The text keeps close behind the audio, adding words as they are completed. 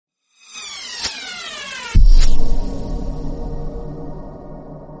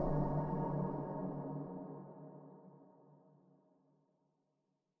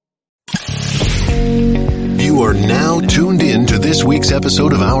this week's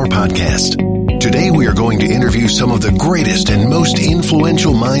episode of our podcast. Today we are going to interview some of the greatest and most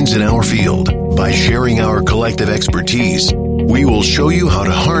influential minds in our field. By sharing our collective expertise, we will show you how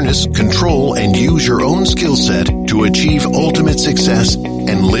to harness, control, and use your own skill set to achieve ultimate success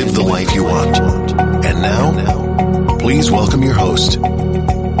and live the life you want. And now, please welcome your host.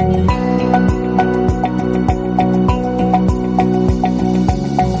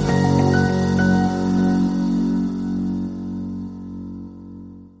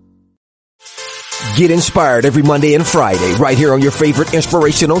 Get inspired every Monday and Friday right here on your favorite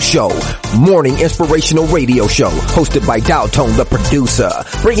inspirational show, Morning Inspirational Radio Show, hosted by Dowtone, the producer,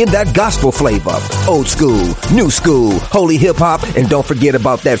 bringing that gospel flavor, old school, new school, holy hip hop, and don't forget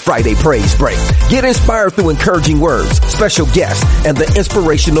about that Friday praise break. Get inspired through encouraging words, special guests, and the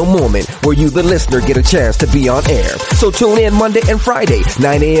inspirational moment where you, the listener, get a chance to be on air. So tune in Monday and Friday,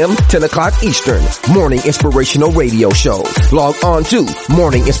 9 a.m., 10 o'clock Eastern, Morning Inspirational Radio Show. Log on to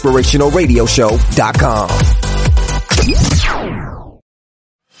morninginspirationalradioshow.com.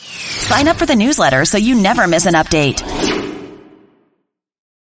 Sign up for the newsletter so you never miss an update.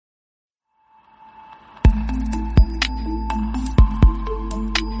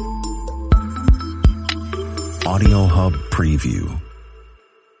 Audio Hub Preview.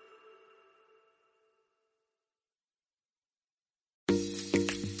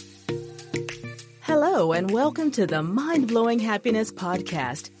 Hello and welcome to the Mind-Blowing Happiness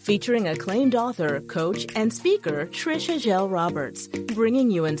Podcast, featuring acclaimed author, coach, and speaker Trisha Gell Roberts, bringing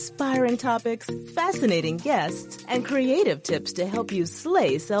you inspiring topics, fascinating guests, and creative tips to help you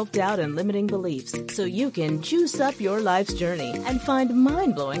slay self-doubt and limiting beliefs so you can juice up your life's journey and find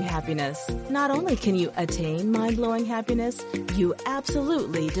mind-blowing happiness. Not only can you attain mind-blowing happiness, you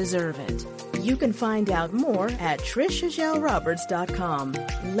absolutely deserve it. You can find out more at TrishaGellRoberts.com.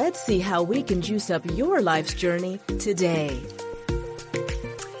 Let's see how we can juice up your life's journey today.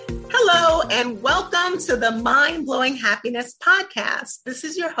 Hello, and welcome to the Mind-Blowing Happiness Podcast. This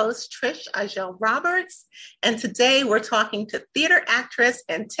is your host, Trish Gell Roberts, and today we're talking to theater actress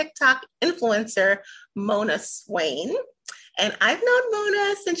and TikTok influencer, Mona Swain. And I've known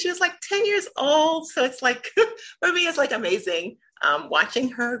Mona since she was like 10 years old, so it's like, for me, it's like amazing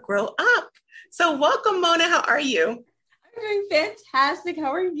watching her grow up. So welcome, Mona. How are you? I'm doing fantastic.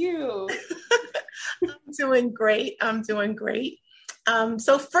 How are you? I'm doing great.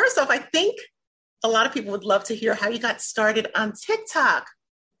 So first off, I think a lot of people would love to hear how you got started on TikTok.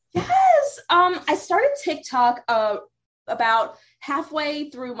 Yes. I started TikTok about halfway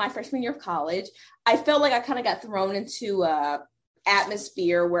through my freshman year of college. I felt like I kind of got thrown into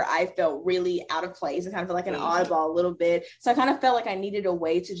atmosphere where I felt really out of place and kind of felt like an oddball a little bit. So I kind of felt like I needed a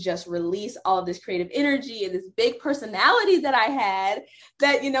way to just release all of this creative energy and this big personality that I had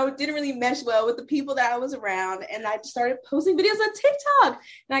that, didn't really mesh well with the people that I was around. And I just started posting videos on TikTok,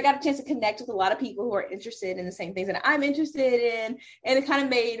 and I got a chance to connect with a lot of people who are interested in the same things that I'm interested in. And it kind of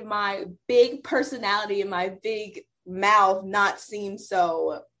made my big personality and my big mouth not seem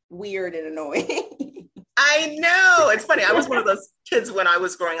so weird and annoying. I know. It's funny. I was one of those kids when I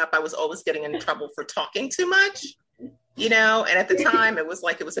was growing up. I was always getting in trouble for talking too much, and at the time it was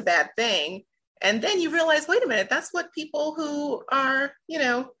like it was a bad thing. And then you realize, wait a minute, that's what people who are,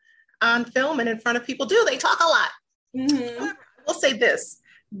 on film and in front of people do. They talk a lot. Mm-hmm. However, I will say this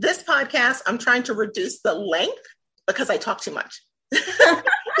podcast, I'm trying to reduce the length because I talk too much.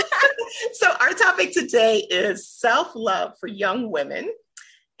 So our topic today is self-love for young women.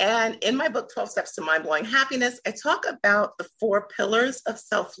 And in my book, 12 Steps to Mind-Blowing Happiness, I talk about the 4 pillars of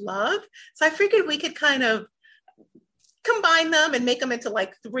self-love. So I figured we could kind of combine them and make them into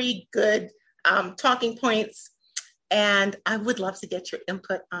like 3 good talking points. And I would love to get your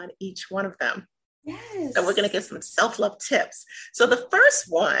input on each one of them. Yes. So we're going to get some self-love tips. So the first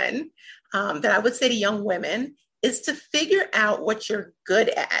one that I would say to young women is to figure out what you're good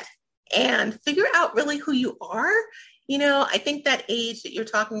at and figure out really who you are. I think that age that you're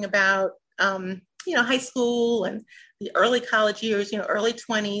talking about, high school and the early college years, early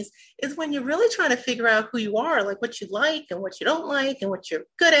 20s is when you're really trying to figure out who you are, like what you like and what you don't like and what you're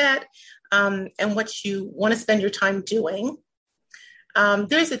good at, and what you want to spend your time doing.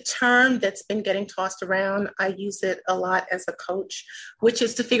 There's a term that's been getting tossed around. I use it a lot as a coach, which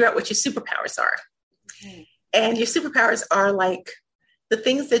is to figure out what your superpowers are. Okay. And your superpowers are like the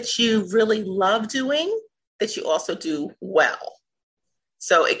things that you really love doing that you also do well.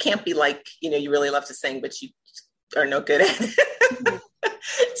 So it can't be like, you really love to sing, but you are no good at it.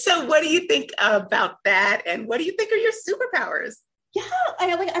 So what do you think about that? And what do you think are your superpowers? Yeah,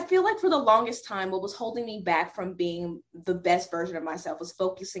 I feel like for the longest time, what was holding me back from being the best version of myself was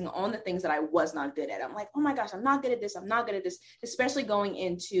focusing on the things that I was not good at. I'm like, oh my gosh, I'm not good at this. I'm not good at this, especially going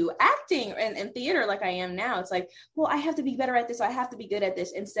into acting and theater like I am now. It's like, well, I have to be better at this. I have to be good at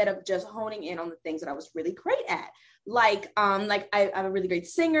this, instead of just honing in on the things that I was really great at. Like I'm a really great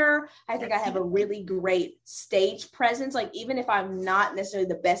singer. I think I have a really great stage presence. Like, even if I'm not necessarily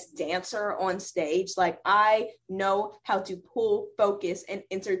the best dancer on stage, like I know how to pull focus and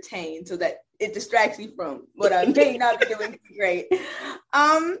entertain so that it distracts me from what I may not be doing great.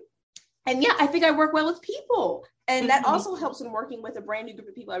 And yeah, I think I work well with people. And that also helps in working with a brand new group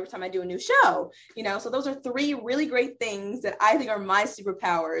of people every time I do a new show, so those are 3 really great things that I think are my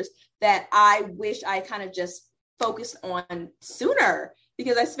superpowers that I wish I kind of just focused on sooner,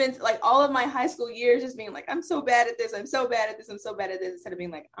 because I spent like all of my high school years just being like, I'm so bad at this, I'm so bad at this, I'm so bad at this, instead of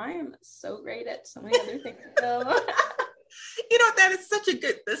being like, I am so great at so many other things. That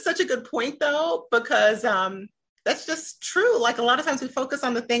is such a good point though, because that's just true. Like, a lot of times we focus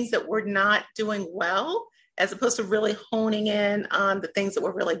on the things that we're not doing well, as opposed to really honing in on the things that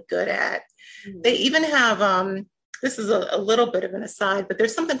we're really good at. Mm-hmm. They even have, this is a little bit of an aside, but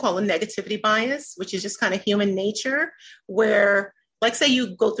there's something called a negativity bias, which is just kind of human nature, where, like, say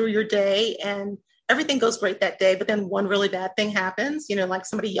you go through your day and everything goes great that day, but then one really bad thing happens, like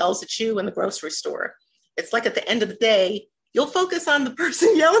somebody yells at you in the grocery store. It's like at the end of the day, you'll focus on the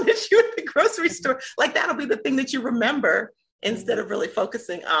person yelling at you at the grocery store. Like, that'll be the thing that you remember instead of really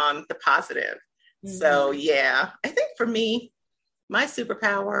focusing on the positive. Mm-hmm. So yeah, I think for me, my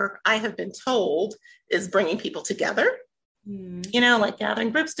superpower, I have been told, is bringing people together, like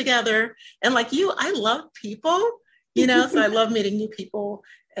gathering groups together. And like you, I love people, so I love meeting new people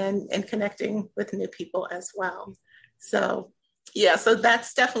and connecting with new people as well. So yeah, so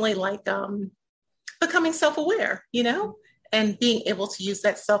that's definitely like becoming self-aware, and being able to use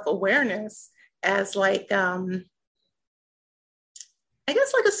that self-awareness as like, I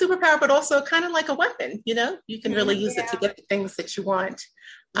guess like a superpower, but also kind of like a weapon, you can really use it to get the things that you want.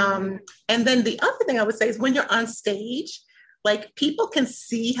 And then the other thing I would say is, when you're on stage, like, people can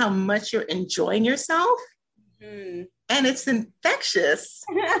see how much you're enjoying yourself, and it's infectious,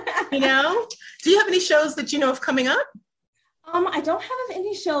 Do you have any shows that of coming up? I don't have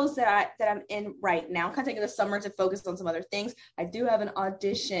any shows that I'm in right now. I'm kind of taking the summer to focus on some other things. I do have an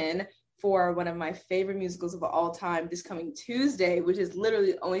audition for one of my favorite musicals of all time this coming Tuesday, which is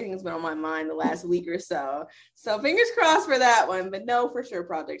literally the only thing that's been on my mind the last week or so. So fingers crossed for that one, but no for sure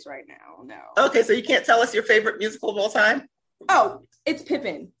projects right now, no. Okay, so you can't tell us your favorite musical of all time? Oh, it's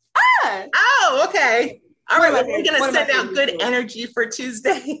Pippin. Oh, okay. All right, well, we're going to send out good energy for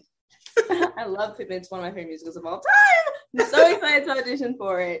Tuesday. I love Pippin. It's one of my favorite musicals of all time. I'm so excited to audition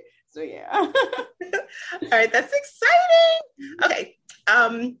for it. So yeah. All right, that's exciting. Okay.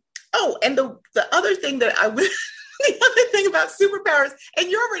 Oh, and the other thing that the other thing about superpowers,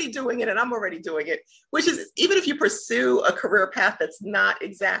 and you're already doing it and I'm already doing it, which is, even if you pursue a career path that's not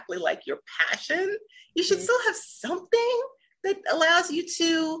exactly like your passion, you should still have something that allows you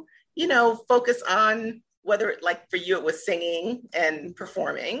to, focus on, whether, like for you, it was singing and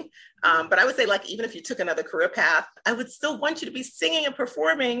performing. But I would say, like, even if you took another career path, I would still want you to be singing and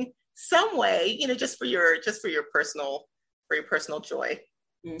performing some way, just for your personal joy.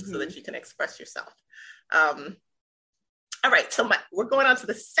 So that you can express yourself. All right, so we're going on to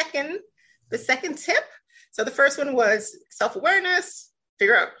the second tip. So the first one was self-awareness,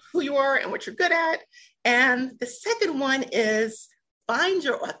 figure out who you are and what you're good at. And the second one is find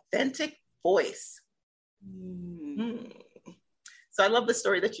your authentic voice. So I love the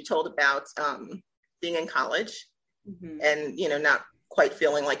story that you told about being in college and, not quite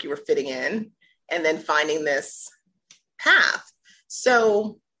feeling like you were fitting in, and then finding this path.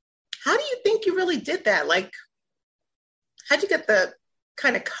 So how do you think you really did that? Like, how'd you get the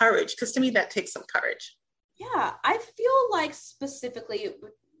kind of courage? Because to me, that takes some courage. Yeah, I feel like specifically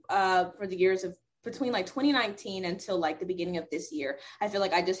for the years of between like 2019 until like the beginning of this year, I feel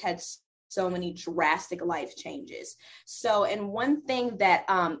like I just had so many drastic life changes. So, and one thing that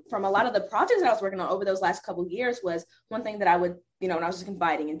from a lot of the projects that I was working on over those last couple of years was one thing that I would, when I was just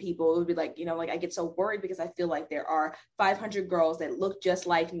confiding in people, it would be like, like I get so worried because I feel like there are 500 girls that look just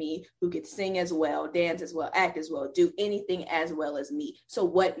like me who could sing as well, dance as well, act as well, do anything as well as me. So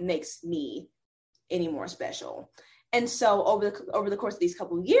what makes me any more special? And so over the course of these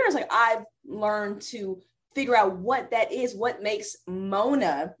couple of years, like I've learned to figure out what that is, what makes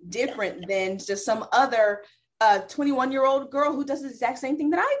Mona different than just some other 21-year-old girl who does the exact same thing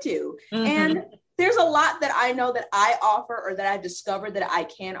that I do. And there's a lot that I know that I offer or that I've discovered that I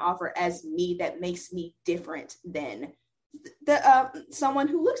can offer as me that makes me different than someone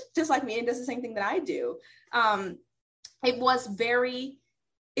who looks just like me and does the same thing that I do. It was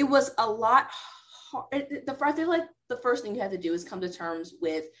a lot hard. I feel like the first thing you have to do is come to terms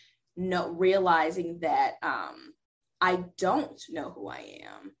with realizing that I don't know who I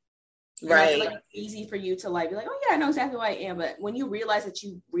am. Right. Like it's easy for you to like be like, oh yeah, I know exactly who I am. But when you realize that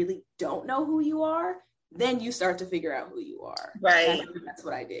you really don't know who you are, then you start to figure out who you are. Right. That's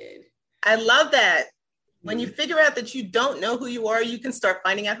what I did. I love that. When you figure out that you don't know who you are, you can start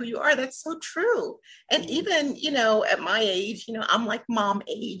finding out who you are. That's so true. And even, at my age, I'm like mom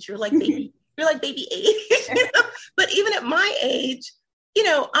age, you're like baby age, But even at my age,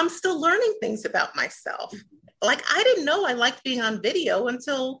 I'm still learning things about myself. Like I didn't know I liked being on video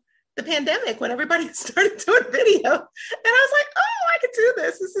until the pandemic when everybody started doing video. And I was like, oh, I could do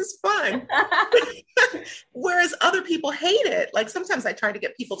this. This is fun. Whereas other people hate it. Like sometimes I try to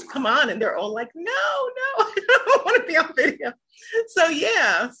get people to come on and they're all like, no, I don't want to be on video. So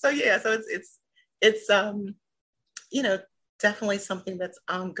it's definitely something that's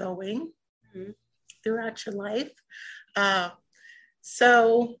ongoing throughout your life.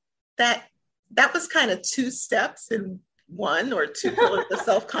 So that was kind of 2 steps in one, or 2 pillars of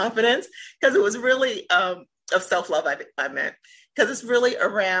self-confidence, because it was really of self-love, I meant, because it's really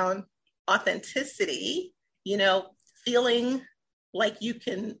around authenticity, feeling like you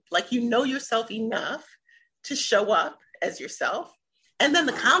know yourself enough to show up as yourself, and then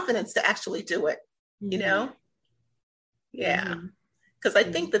the confidence to actually do it, Yeah. Because I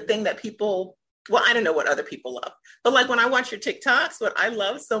think the thing that people, well, I don't know what other people love, but like when I watch your TikToks, what I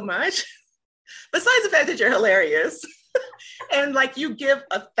love so much, besides the fact that you're hilarious, and like you give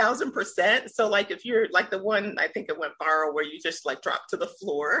 1,000%. So like if you're like the one, I think it went viral where you just like drop to the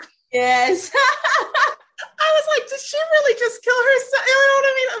floor. Yes. I was like, did she really just kill herself? You know what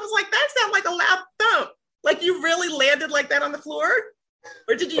I mean? I was like, that sounded like a loud thump. Like you really landed like that on the floor?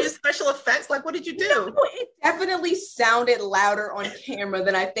 Or did you use special effects? Like, what did you do? No, it definitely sounded louder on camera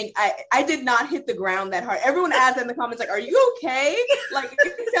than I think. I did not hit the ground that hard. Everyone asked in the comments, like, are you okay? Like,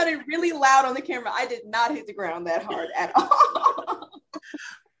 it sounded really loud on the camera. I did not hit the ground that hard at all.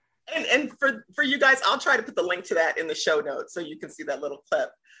 And for you guys, I'll try to put the link to that in the show notes so you can see that little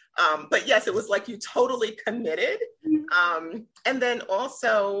clip. But yes, it was like you totally committed. And then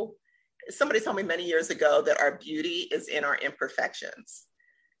also, somebody told me many years ago that our beauty is in our imperfections.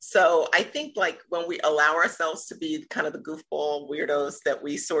 So I think like when we allow ourselves to be kind of the goofball weirdos that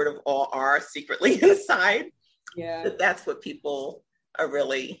we sort of all are secretly inside, that's what people are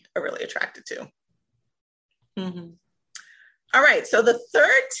really attracted to. All right. So the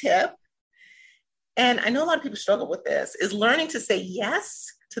third tip, and I know a lot of people struggle with this, is learning to say yes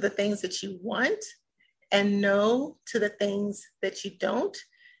to the things that you want and no to the things that you don't.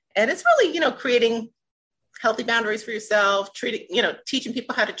 And it's really, creating healthy boundaries for yourself, teaching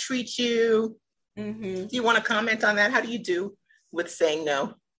people how to treat you. Do you want to comment on that? How do you do with saying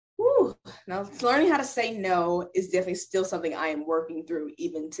no? Now, learning how to say no is definitely still something I am working through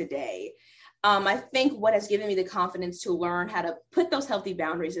even today. I think what has given me the confidence to learn how to put those healthy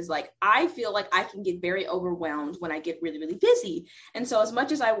boundaries is like, I feel like I can get very overwhelmed when I get really, really busy. And so as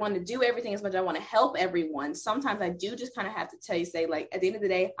much as I want to do everything, as much as I want to help everyone, sometimes I do just kind of have to say, like, at the end of the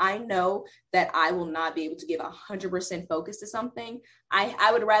day, I know that I will not be able to give 100% focus to something.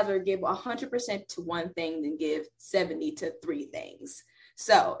 I would rather give 100% to one thing than give 70 to 3 things.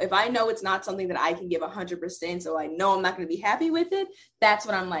 So if I know it's not something that I can give 100%, so I know I'm not going to be happy with it, that's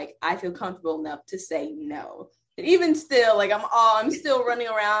when I'm like, I feel comfortable enough to say no. And even still, like I'm still running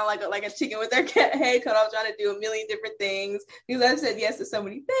around like a chicken with their head cut off, trying to do a million different things because I've said yes to so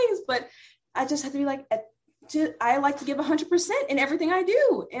many things. But I just have to be like, I like to give 100% in everything I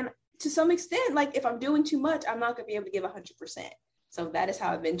do. And to some extent, like if I'm doing too much, I'm not going to be able to give 100%. So that is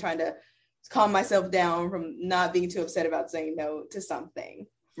how I've been trying to calm myself down from not being too upset about saying no to something.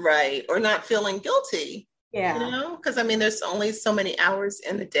 Right. Or not feeling guilty. Yeah. Because I mean, there's only so many hours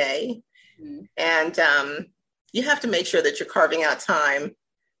in the day. And you have to make sure that you're carving out time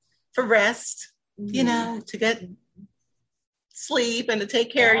for rest, to get sleep and to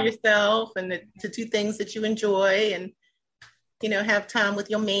take care of yourself and to do things that you enjoy and, have time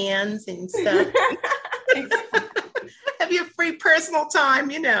with your mans and stuff. Have your free personal time,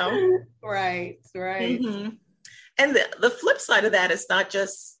 Right. And the flip side of that is not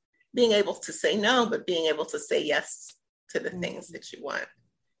just being able to say no, but being able to say yes to the things that you want.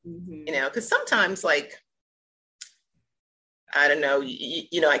 Because sometimes, like, I don't know,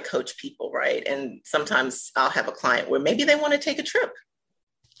 I coach people, right? And sometimes I'll have a client where maybe they want to take a trip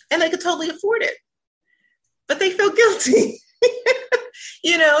and they could totally afford it, but they feel guilty,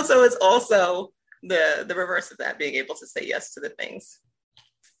 so it's also the reverse of that, being able to say yes to the things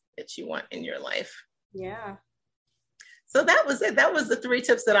that you want in your life. Yeah. So that was it. That was the 3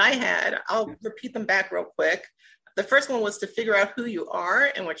 tips that I had. I'll repeat them back real quick. The first one was to figure out who you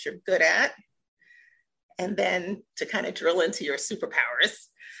are and what you're good at, and then to kind of drill into your superpowers.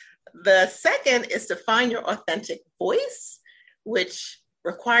 The second is to find your authentic voice, which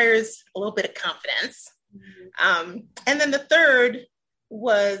requires a little bit of confidence. And then the third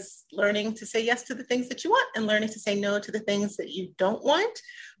was learning to say yes to the things that you want and learning to say no to the things that you don't want.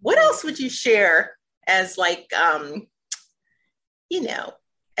 What else would you share as like,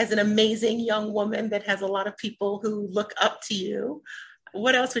 as an amazing young woman that has a lot of people who look up to you?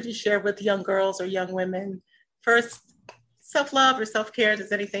 What else would you share with young girls or young women? First, self-love or self-care,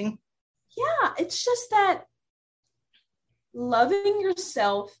 does anything? Yeah, it's just that loving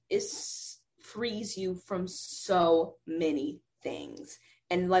yourself frees you from so many things.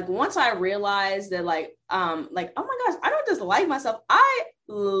 And like, once I realized that oh my gosh, I don't just like myself, I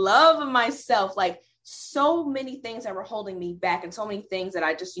love myself. Like, so many things that were holding me back and so many things that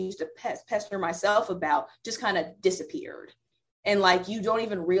I just used to pester myself about just kind of disappeared. And like, you don't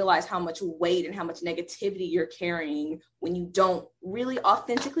even realize how much weight and how much negativity you're carrying when you don't really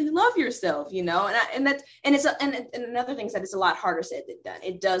authentically love yourself, And another thing is that it's a lot harder said than done.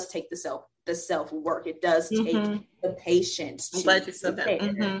 It does take the self work. It does take the patience. I'm glad you said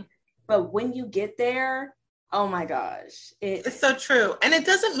that. But when you get there, oh my gosh, it's so true. And it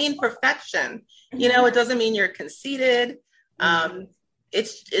doesn't mean perfection. It doesn't mean you're conceited.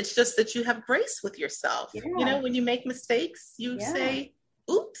 It's just that you have grace with yourself. Yeah. When you make mistakes, you say,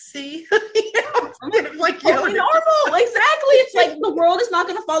 oopsie. Like, normal. Exactly. It's like the world is not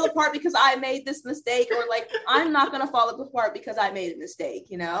going to fall apart because I made this mistake, or like, I'm not going to fall apart because I made a mistake,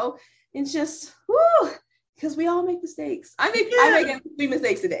 It's just, because we all make mistakes. I make 3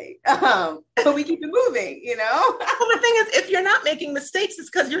 mistakes a day, but we keep it moving, Well, the thing is, if you're not making mistakes, it's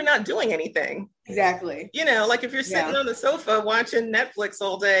because you're not doing anything. Exactly. Like if you're sitting on the sofa watching Netflix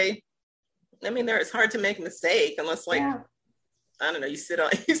all day, it's hard to make a mistake unless I don't know, you sit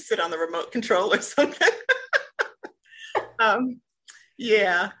on the remote control or something.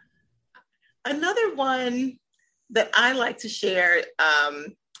 Another one that I like to share,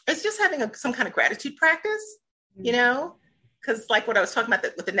 it's just having some kind of gratitude practice, because like what I was talking about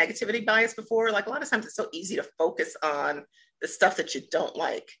with the negativity bias before, like a lot of times it's so easy to focus on the stuff that you don't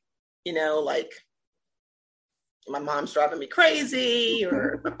like, like my mom's driving me crazy,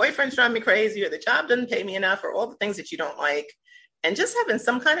 or my boyfriend's driving me crazy, or the job doesn't pay me enough, or all the things that you don't like. And just having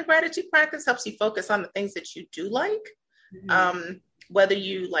some kind of gratitude practice helps you focus on the things that you do like. Whether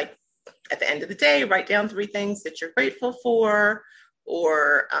you like at the end of the day, write down 3 things that you're grateful for,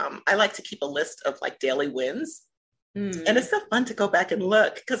 or I like to keep a list of like daily wins. And it's so fun to go back and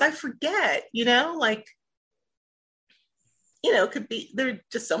look because I forget, it could be, there are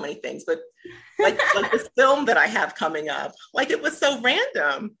just so many things, but like this film that I have coming up, like it was so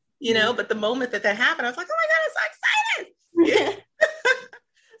random, but the moment that happened, I was like, oh my God, I'm so excited.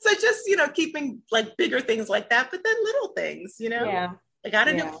 So just, keeping like bigger things like that, but then little things, like I got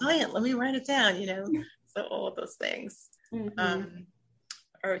a new client, let me write it down, so all of those things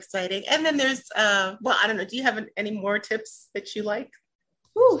are exciting. And then there's, I don't know, do you have any more tips that you like?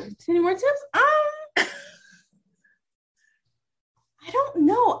 Any more tips? I don't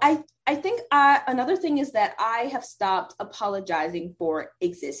know. I think another thing is that I have stopped apologizing for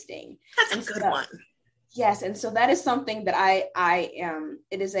existing. That's a good one. Yes. And so that is something that I am,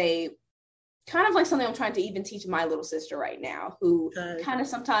 it is a kind of like something I'm trying to even teach my little sister right now, who kind of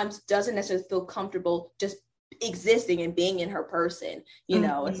sometimes doesn't necessarily feel comfortable just existing and being in her person.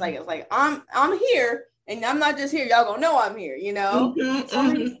 It's like, I'm here and I'm not just here. Y'all gonna know I'm here,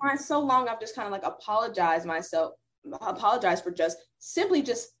 So long I've just kind of like apologized for just simply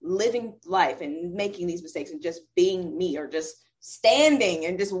just living life and making these mistakes and just being me, or just standing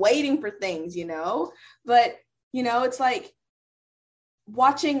and just waiting for things, but it's like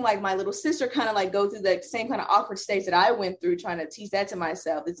watching like my little sister kind of like go through the same kind of awkward stage that I went through, trying to teach that to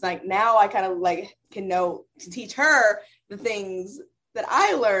myself. It's like now I kind of like can know to teach her the things that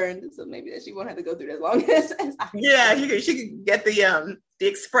I learned, so maybe that she won't have to go through it as long as I. Yeah, she can get the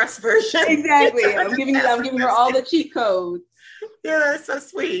express version. Exactly. I'm giving her all the cheat codes. Yeah, that's so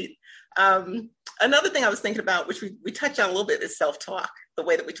sweet. Another thing I was thinking about, which we touched on a little bit, is self-talk, the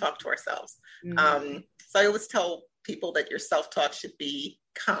way that we talk to ourselves. So I always tell people that your self-talk should be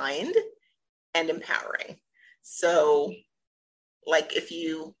kind and empowering. So like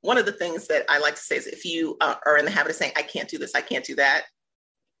one of the things that I like to say is if you are in the habit of saying, I can't do this, I can't do that,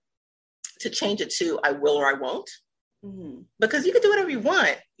 to change it to I will or I won't. Because you can do whatever you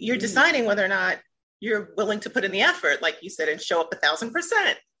want. You're deciding whether or not you're willing to put in the effort, like you said, and show up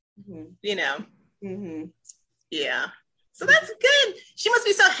 1,000%, you know? Yeah. So that's good. She must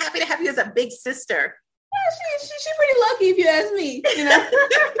be so happy to have you as a big sister. Yeah, she's pretty lucky if you ask me, you know?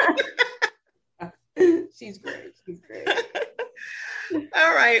 She's great.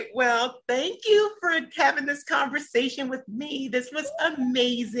 All right. Well, thank you for having this conversation with me. This was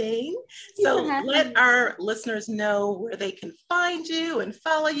amazing. So let our listeners know where they can find you and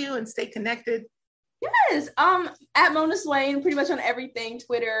follow you and stay connected. Yes. At Mona Swain, pretty much on everything,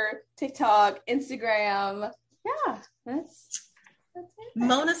 Twitter, TikTok, Instagram. Yeah, that's it.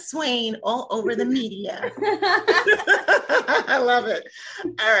 Mona Swain all over the media. I love it.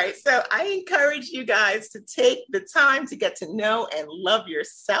 All right. So I encourage you guys to take the time to get to know and love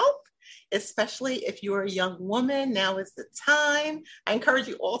yourself, especially if you're a young woman. Now is the time. I encourage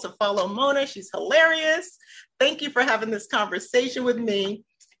you all to follow Mona. She's hilarious. Thank you for having this conversation with me.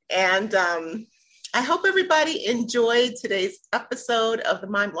 And I hope everybody enjoyed today's episode of the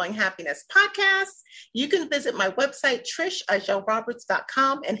Mind Blowing Happiness podcast. You can visit my website,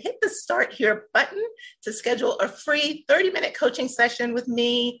 TrishAjelRoberts.com, and hit the Start Here button to schedule a free 30-minute coaching session with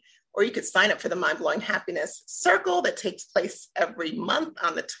me, or you could sign up for the Mind Blowing Happiness Circle that takes place every month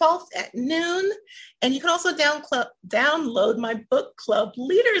on the 12th at noon. And you can also download my book club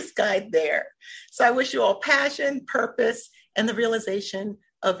Leaders Guide there. So I wish you all passion, purpose, and the realization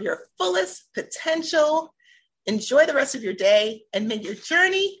of your fullest potential. Enjoy the rest of your day, and may your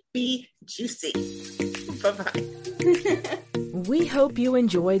journey be juicy. Bye-bye. We hope you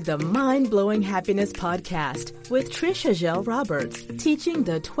enjoyed the Mind Blowing Happiness podcast with Trish Agel Roberts, teaching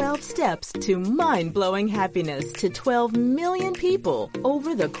the 12 steps to mind blowing happiness to 12 million people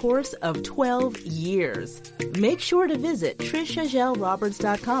over the course of 12 years. Make sure to visit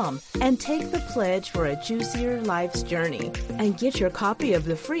TrishAgelRoberts.com and take the pledge for a juicier life's journey and get your copy of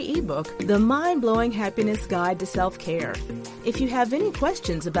the free ebook, The Mind Blowing Happiness Guide to Self-Care. If you have any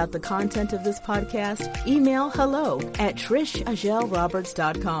questions about the content of this podcast, email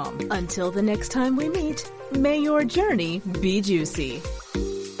hello@TrishAgelRoberts.com. Until the next time we meet, may your journey be juicy.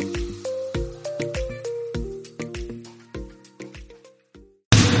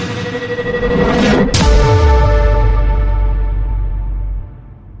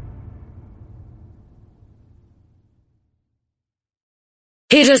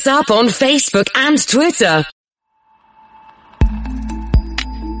 Hit us up on Facebook and Twitter.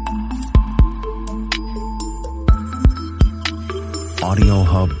 Audio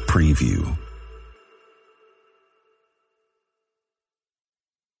Hub Preview.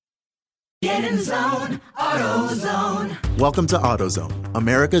 Get in zone, AutoZone. Welcome to AutoZone,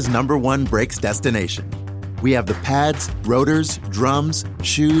 America's #1 brakes destination. We have the pads, rotors, drums,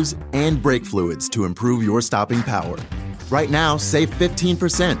 shoes, and brake fluids to improve your stopping power. Right now, save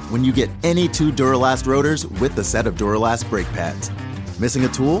 15% when you get any 2 Duralast rotors with the set of Duralast brake pads. Missing a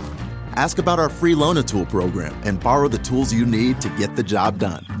tool? Ask about our free Loan-A-Tool program and borrow the tools you need to get the job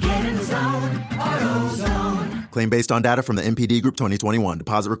done. Get in zone, AutoZone. Claim based on data from the MPD Group 2021.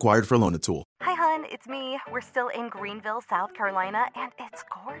 Deposit required for Loan-A-Tool. Hi, hon. It's me. We're still in Greenville, South Carolina, and it's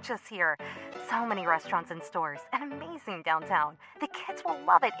gorgeous here. So many restaurants and stores, and amazing downtown. The kids will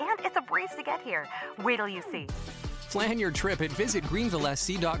love it, and it's a breeze to get here. Wait till you see. Plan your trip at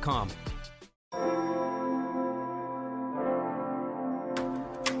visitgreenvillesc.com.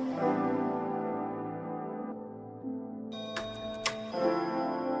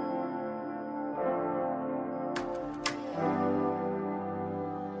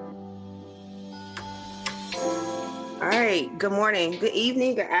 All right. Good morning, good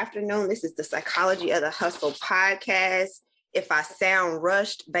evening, good afternoon. This is the Psychology of the Hustle podcast. If I sound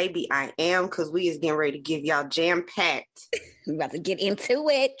rushed, baby, I am, because we is getting ready to give y'all jam-packed. We're about to get into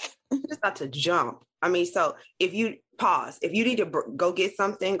it. Just about to jump. I mean, so if you pause, if you need to go get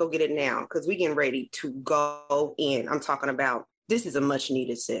something, go get it now, because we getting ready to go in. I'm talking about, this is a much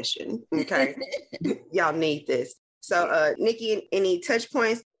needed session. Okay. Y'all need this. So Nikki, any touch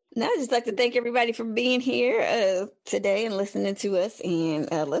points? No, I'd just like to thank everybody for being here today and listening to us. And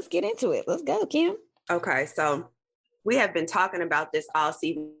let's get into it. Let's go, Kim. Okay. So we have been talking about this all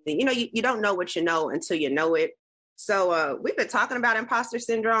season. You know, you don't know what you know until you know it. So we've been talking about imposter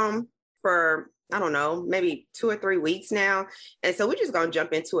syndrome for, I don't know, maybe 2 or 3 weeks now. And so we're just going to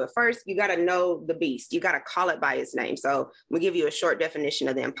jump into it. First, you got to know the beast. You got to call it by its name. So we'll give you a short definition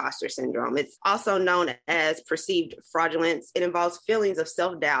of the imposter syndrome. It's also known as perceived fraudulence. It involves feelings of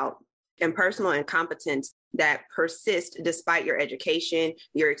self-doubt and personal incompetence that persist despite your education,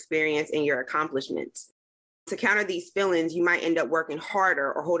 your experience, and your accomplishments. To counter these feelings, you might end up working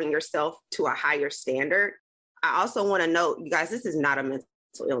harder or holding yourself to a higher standard. I also want to note, you guys, this is not a mental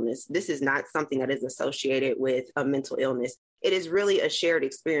illness. This is not something that is associated with a mental illness. It is really a shared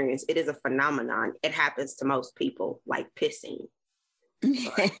experience. It is a phenomenon. It happens to most people, like pissing.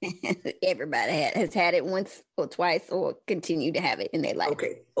 Everybody has had it once or twice or continue to have it in their life.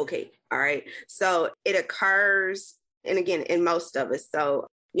 Okay. All right. So it occurs, and again, in most of us. So,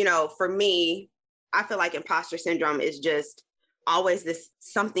 for me, I feel like imposter syndrome is just always this,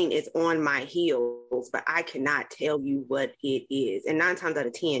 something is on my heels, but I cannot tell you what it is. And 9 times out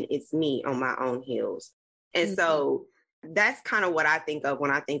of 10, it's me on my own heels. And so that's kind of what I think of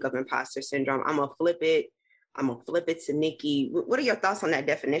when I think of imposter syndrome. I'm going to flip it to Nikki. What are your thoughts on that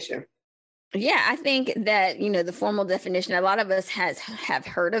definition? Yeah, I think that, the formal definition, a lot of us have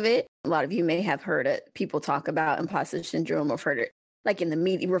heard of it. A lot of you may have heard it. People talk about imposter syndrome or heard it like in the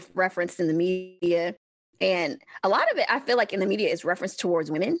media, referenced in the media. And a lot of it, I feel like in the media is referenced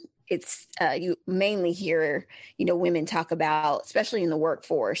towards women. It's you mainly hear, women talk about, especially in the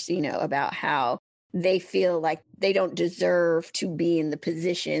workforce, about how they feel like they don't deserve to be in the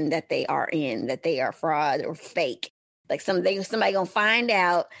position that they are in, that they are fraud or fake. Like somebody gonna find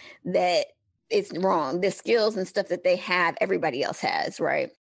out that it's wrong. The skills and stuff that they have, everybody else has,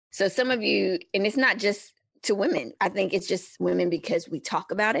 right? So some of you, and it's not just to women. I think it's just women because we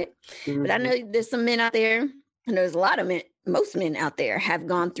talk about it. Mm-hmm. But I know there's some men out there, and there's a lot of men, most men out there have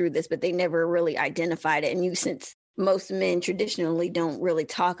gone through this, but they never really identified it. And since most men traditionally don't really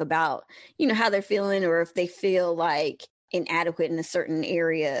talk about, how they're feeling, or if they feel like inadequate in a certain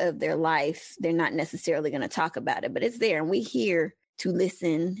area of their life, they're not necessarily going to talk about it, but it's there. And we're here to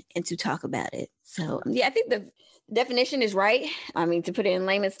listen and to talk about it. So yeah, I think the definition is right. I mean, to put it in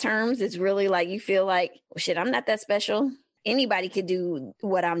layman's terms, it's really like you feel like, well, shit, I'm not that special. Anybody could do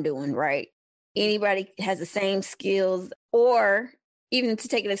what I'm doing, right? Anybody has the same skills, or even to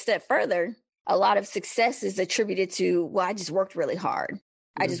take it a step further, a lot of success is attributed to, well, I just worked really hard.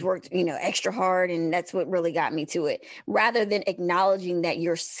 I just worked, extra hard. And that's what really got me to it, rather than acknowledging that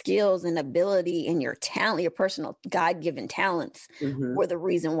your skills and ability and your talent, your personal God-given talents were the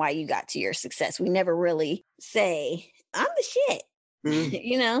reason why you got to your success. We never really say, I'm the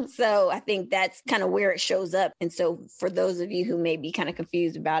shit, So I think that's kind of where it shows up. And so for those of you who may be kind of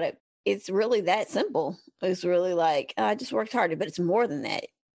confused about it, it's really that simple. It's really like, I just worked harder, but it's more than that.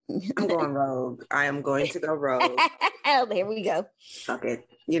 I'm going rogue. I am going to go rogue. Oh, there we go. Fuck it.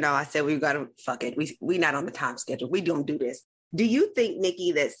 I said we've got to fuck it. We not on the time schedule. We don't do this. Do you think,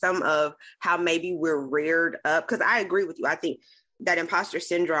 Nikki, that some of how maybe we're reared up, because I agree with you. I think that imposter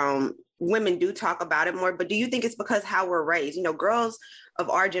syndrome, women do talk about it more, but do you think it's because how we're raised? Girls of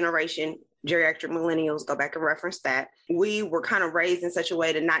our generation, geriatric millennials, go back and reference that. We were kind of raised in such a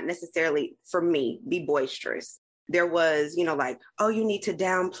way to not necessarily, for me, be boisterous. There was, like, oh, you need to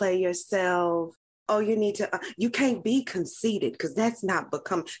downplay yourself. Oh, you can't be conceited, because that's not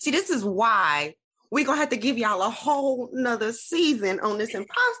see, this is why we're going to have to give y'all a whole nother season on this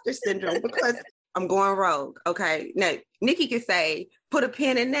imposter syndrome, because I'm going rogue. Okay. Now, Nikki can say, put a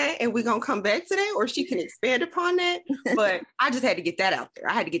pin in that and we're going to come back to that, or she can expand upon that. But I just had to get that out there.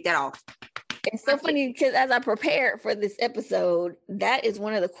 I had to get that off. It's so funny because as I prepared for this episode, that is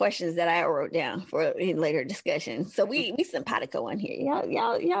one of the questions that I wrote down for in later discussion. So we simpatico on here.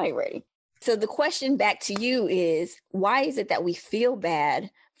 Y'all ain't ready. So the question back to you is, why is it that we feel bad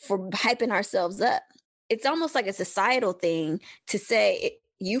for hyping ourselves up? It's almost like a societal thing to say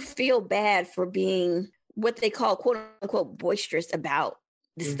you feel bad for being what they call quote unquote boisterous about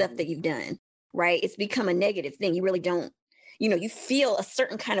the stuff that you've done, right? It's become a negative thing. You really don't. You feel a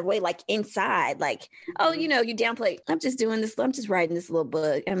certain kind of way, like inside, like, oh, you downplay. I'm just doing this. I'm just writing this little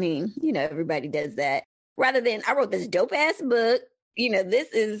book. I mean, everybody does that, rather than I wrote this dope ass book. This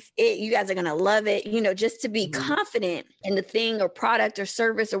is it. You guys are going to love it, just to be confident in the thing or product or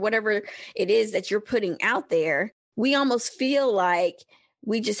service or whatever it is that you're putting out there. We almost feel like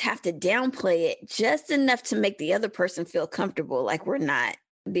we just have to downplay it just enough to make the other person feel comfortable, like we're not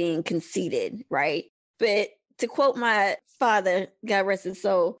being conceited, right? But to quote my father, God rest his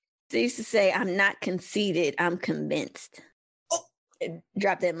soul, he used to say, I'm not conceited, I'm convinced. Oh.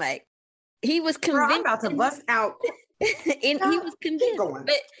 Drop that mic. He was convinced. Girl, I'm about to bust out. And he was convinced.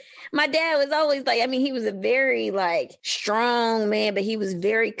 But my dad was always like, he was a very strong man, but he was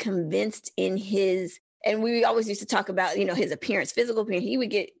very convinced in his, and we always used to talk about, his appearance, physical appearance. He would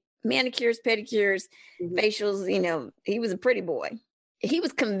get manicures, pedicures, facials, he was a pretty boy. He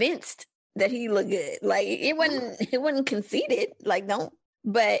was convinced that he looked good. It wasn't conceited,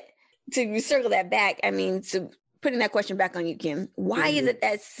 but to circle that back, so putting that question back on you, Kim, why is it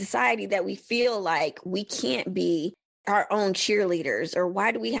that society that we feel like we can't be our own cheerleaders, or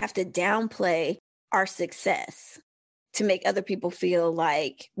why do we have to downplay our success? to make other people feel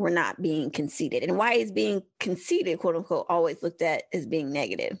like we're not being conceited? And why is being conceited, quote unquote, always looked at as being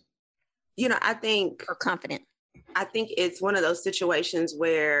negative? I think, or confident. I think it's one of those situations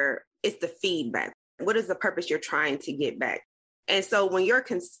where it's the feedback. What is the purpose you're trying to get back? And so when you're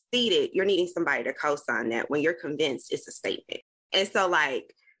conceited, you're needing somebody to co-sign that. When you're convinced, it's a statement. And so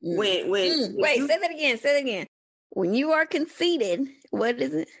like say that again. When you are conceited, what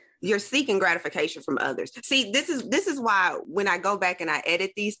is it? You're seeking gratification from others. See, this is why when I go back and I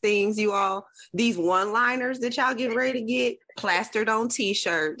edit these things, you all, these one-liners that y'all get ready to get plastered on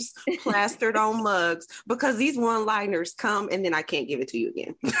t-shirts, plastered on mugs, because these one-liners come and then I can't give it to you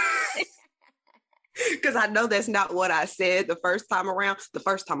again. Because I know that's not what I said the first time around. The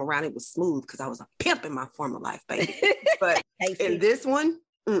first time around, it was smooth because I was a pimp in my former life, baby. But in this one,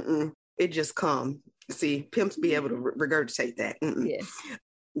 it just come. See, pimps be able to regurgitate that. Yes.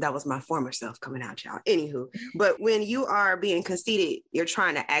 That was my former self coming out, y'all. Anywho, but when you are being conceited, you're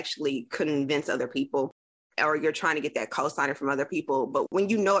trying to actually convince other people, or you're trying to get that co-signer from other people. But when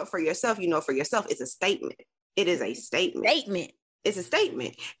you know it for yourself, it's a statement. It is a statement. It's a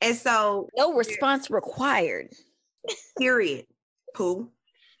statement. And so no response required. Period. Pooh,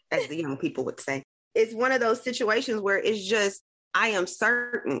 as the young people would say. It's one of those situations where it's just, I am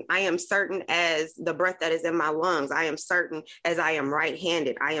certain as the breath that is in my lungs. I am certain as I am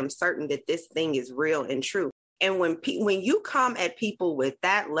right-handed. I am certain that this thing is real and true. And when you come at people with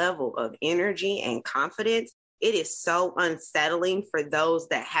that level of energy and confidence, it is so unsettling for those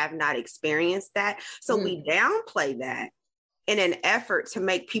that have not experienced that. So we downplay that in an effort to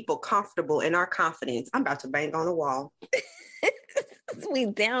make people comfortable in our confidence. I'm about to bang on the wall. We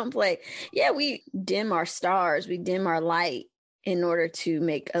downplay. Yeah, we dim our stars. We dim our light in order to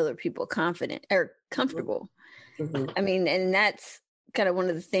make other people confident or comfortable. Mm-hmm. I mean, and that's kind of one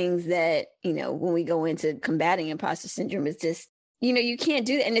of the things that, when we go into combating imposter syndrome is just, you can't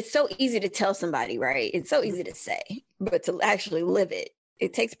do that. And it's so easy to tell somebody, right? It's so easy to say, but to actually live it,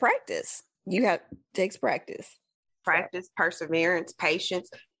 it takes practice. Takes practice. Practice, perseverance, patience.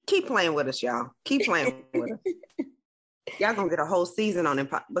 Keep playing with us, y'all. Keep playing with us. Y'all gonna get a whole season on it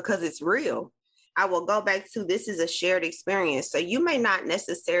because it's real. I will go back to, this is a shared experience. So you may not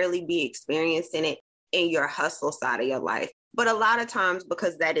necessarily be experiencing it in your hustle side of your life, but a lot of times,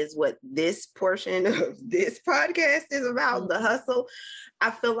 because that is what this portion of this podcast is about, the hustle,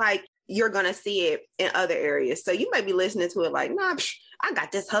 I feel like you're going to see it in other areas. So you might be listening to it like, nah, I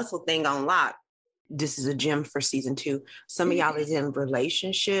got this hustle thing on lock. This is a gem for season 2. Some of y'all is in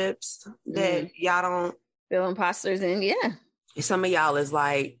relationships that y'all don't feel imposters in. Yeah. Some of y'all is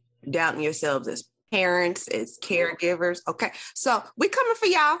like doubting yourselves as parents, as caregivers. Okay. So we coming for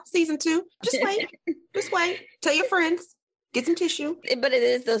y'all season 2. Just wait. Just wait. Tell your friends. Get some tissue. But it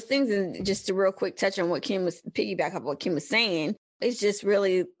is those things. And just to real quick touch on what Kim was, piggyback on what Kim was saying. It's just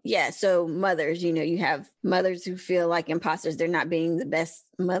really, so mothers, you have mothers who feel like imposters. They're not being the best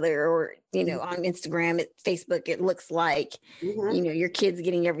mother, or, on Instagram, Facebook, it looks like, your kids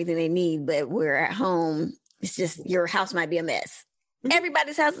getting everything they need, but we're at home. It's just, your house might be a mess. Mm-hmm.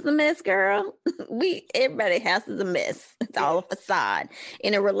 Everybody's house is a mess, girl. Everybody's house is a mess. It's all a facade.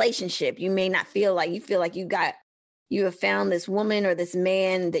 In a relationship, you may not feel like you have found this woman or this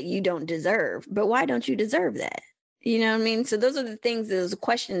man that you don't deserve, but why don't you deserve that? You know what I mean? So those are the things, those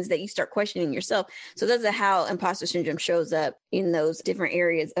questions that you start questioning yourself. So those are how imposter syndrome shows up in those different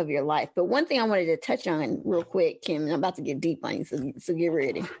areas of your life. But one thing I wanted to touch on real quick, Kim, and I'm about to get deep on you, so get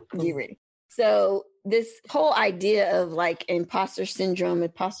ready. Get ready. So this whole idea of like imposter syndrome,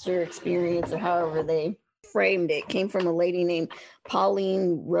 imposter experience, or however they framed it, came from a lady named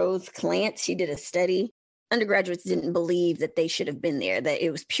Pauline Rose Clance. She did a study. Undergraduates didn't believe that they should have been there, that it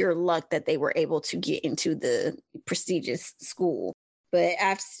was pure luck that they were able to get into the prestigious school. But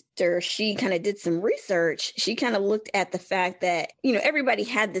after she kind of did some research, she kind of looked at the fact that, everybody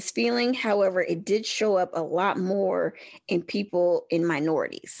had this feeling. However, it did show up a lot more in people in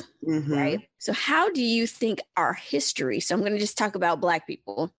minorities, right? So how do you think our history, so I'm going to just talk about Black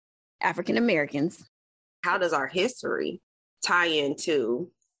people, African Americans. How does our history tie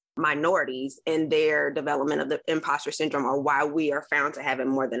into minorities in their development of the imposter syndrome, or why we are found to have it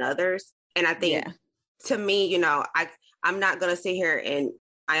more than others? And I think to me, I'm not going to sit here, and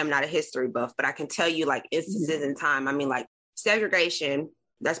I am not a history buff, but I can tell you like instances in time. I mean, like segregation,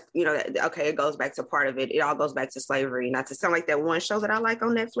 that's, okay, it goes back to part of it. It all goes back to slavery. Not to sound like that one show that I like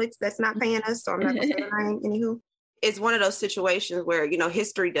on Netflix that's not paying us, so I'm not going to say the name. Anywho, it's one of those situations where,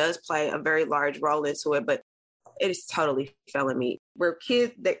 history does play a very large role into it, but it is totally failing me. Where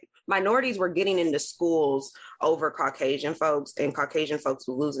minorities were getting into schools over Caucasian folks, and Caucasian folks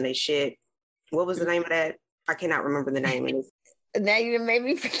were losing their shit. What was the name of that? I cannot remember the name. Now you made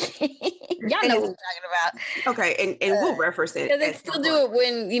me forget. Y'all know what I'm talking about. Okay, and we'll reference it. They still do it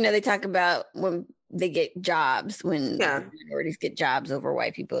when, they talk about when they get jobs, when minorities get jobs over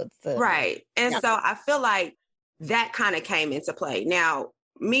white people. Right. And so I feel like that kind of came into play. Now,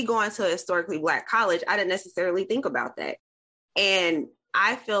 me going to a historically Black college, I didn't necessarily think about that. And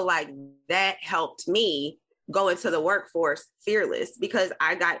I feel like that helped me go into the workforce fearless, because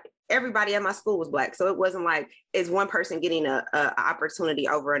everybody at my school was Black. So it wasn't like it's one person getting a opportunity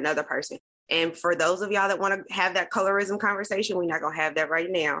over another person. And for those of y'all that want to have that colorism conversation, we're not going to have that right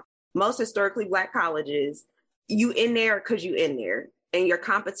now. Most historically Black colleges, you in there because you in there, and your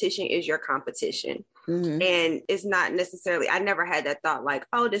competition is your competition. Mm-hmm. And it's not necessarily, I never had that thought like,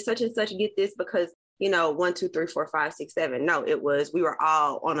 oh, did such and such get this because, 1, 2, 3, 4, 5, 6, 7. No, we were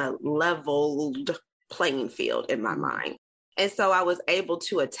all on a leveled playing field in my mind. And so I was able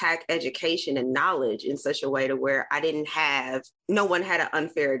to attack education and knowledge in such a way to where no one had an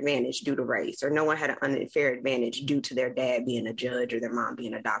unfair advantage due to race, or no one had an unfair advantage due to their dad being a judge or their mom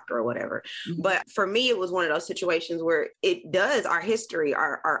being a doctor or whatever. Mm-hmm. But for me, it was one of those situations where our history,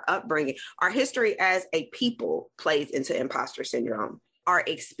 our upbringing, our history as a people plays into imposter syndrome. Our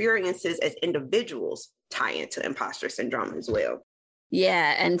experiences as individuals tie into imposter syndrome as well.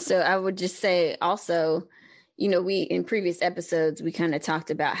 Yeah. And so I would just say also, we, in previous episodes, we kind of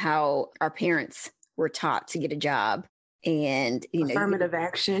talked about how our parents were taught to get a job, and, affirmative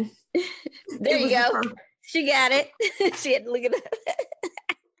action. There you go. She got it. She had to look it up.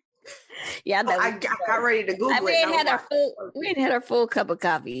 Yeah. I got ready to Google it. We ain't had our full cup of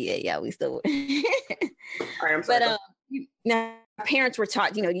coffee yet. Yeah, we still. All right, I'm sorry. But now our parents were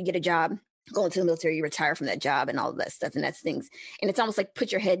taught, you get a job, go into the military, you retire from that job and all of that stuff. And that's things. And it's almost like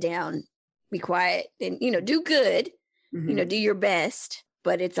put your head down, be quiet, and, do good, mm-hmm. Do your best.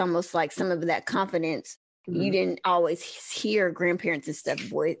 But it's almost like some of that confidence, mm-hmm. you didn't always hear grandparents and stuff,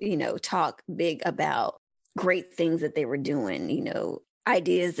 talk big about great things that they were doing,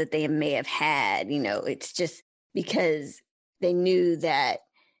 ideas that they may have had, it's just because they knew that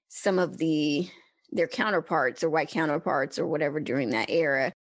some of their counterparts or white counterparts or whatever during that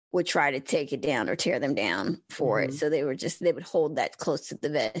era would try to take it down or tear them down for mm-hmm. it. So they would hold that close to the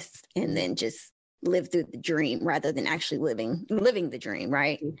vest and then just live through the dream rather than actually living the dream.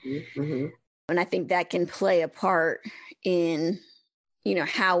 Right. Mm-hmm. Mm-hmm. And I think that can play a part in,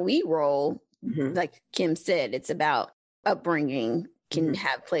 how we roll. Mm-hmm. Like Kim said, it's about upbringing can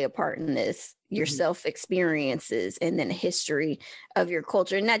play a part in this, your self experiences, and then a history of your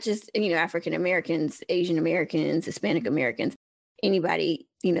culture. And not just, African Americans, Asian Americans, Hispanic Americans, anybody,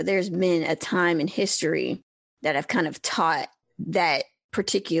 there's been a time in history that have kind of taught that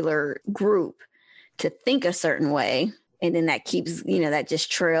particular group to think a certain way. And then that keeps, that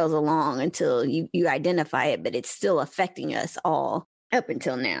just trails along until you identify it, but it's still affecting us all up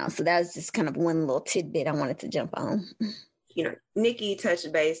until now. So that was just kind of one little tidbit I wanted to jump on. Nikki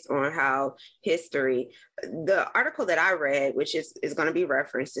touched base on how history, the article that I read, which is going to be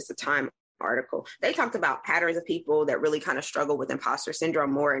referenced, it's a Time article. They talked about patterns of people that really kind of struggle with imposter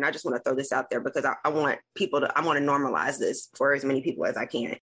syndrome more. And I just want to throw this out there because I want to normalize this for as many people as I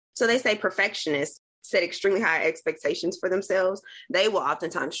can. So they say perfectionists set extremely high expectations for themselves. They will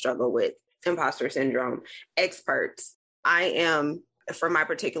oftentimes struggle with imposter syndrome. Experts. I am, for my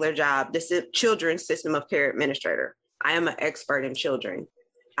particular job, the children's system of care administrator. I am an expert in children.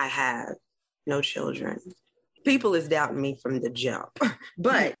 I have no children. People is doubting me from the jump,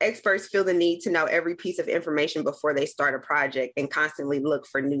 but experts feel the need to know every piece of information before they start a project and constantly look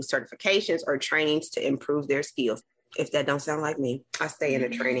for new certifications or trainings to improve their skills. If that don't sound like me, I stay in a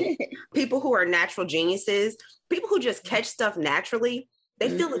training. People who are natural geniuses, people who just catch stuff naturally, they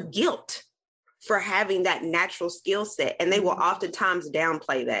feel a guilt for having that natural skill set, and they will oftentimes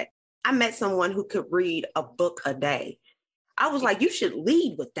downplay that. I met someone who could read a book a day. I was like, you should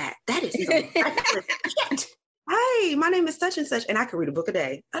lead with that. That is so Hey, my name is such and such, and I could read a book a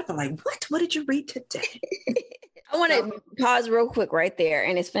day. I'd be like, what? What did you read today? I want to pause real quick right there.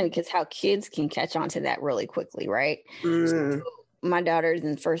 And it's funny because how kids can catch on to that really quickly, right? So my daughter's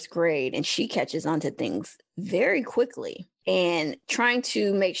in first grade, and she catches on to things very quickly. And trying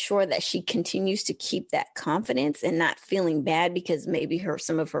to make sure that she continues to keep that confidence and not feeling bad because maybe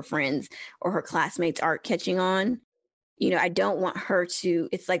some of her friends or her classmates aren't catching on. I don't want her to,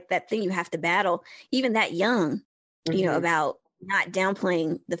 it's like that thing you have to battle, even that young, about not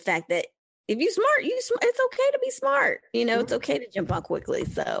downplaying the fact that if you're smart, it's okay to be smart. It's okay to jump on quickly.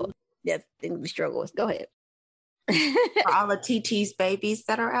 So that's the thing we struggle with. Go ahead. For all the TT's babies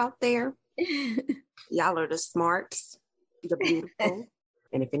that are out there, y'all are the smarts, the beautiful.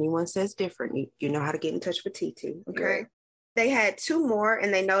 And if anyone says different, you know how to get in touch with TT. Okay. They had 2 more,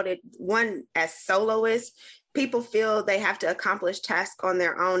 and they noted one as soloists. People feel they have to accomplish tasks on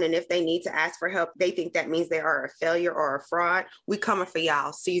their own. And if they need to ask for help, they think that means they are a failure or a fraud. We coming for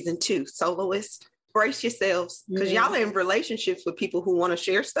y'all. Season 2, soloists. Brace yourselves, because y'all are in relationships with people who want to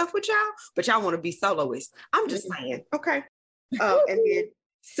share stuff with y'all, but y'all want to be soloists. I'm just saying. Okay. And then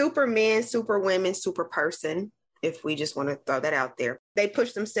supermen, superwomen, super person, if we just want to throw that out there. They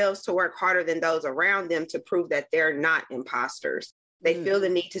push themselves to work harder than those around them to prove that they're not imposters. They feel the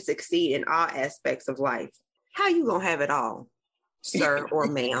need to succeed in all aspects of life. How you gonna have it all, sir or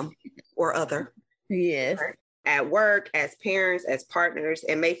ma'am or other? Yes. At work, as parents, as partners,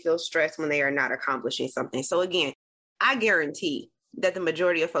 and may feel stressed when they are not accomplishing something. So again, I guarantee that the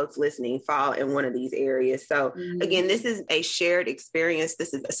majority of folks listening fall in one of these areas. So again, this is a shared experience.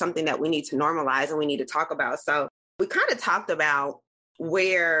 This is something that we need to normalize and we need to talk about. So we kind of talked about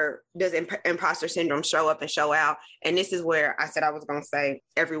where does imposter syndrome show up and show out. And this is where I said I was going to say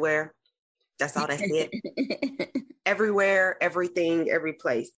everywhere. That's all that's it. Everywhere, everything, every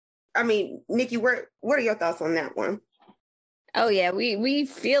place. I mean, Nikki, what are your thoughts on that one? Oh, yeah, we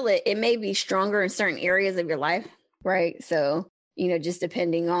feel it. It may be stronger in certain areas of your life, right? So, just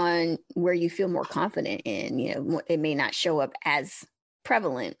depending on where you feel more confident in, it may not show up as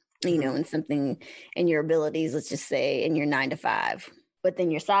prevalent, in something in your abilities, let's just say in your 9 to 5. But then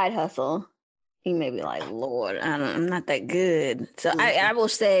your side hustle, you may be like, Lord, I'm not that good. So I will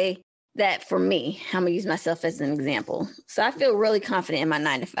say that for me, I'm going to use myself as an example. So I feel really confident in my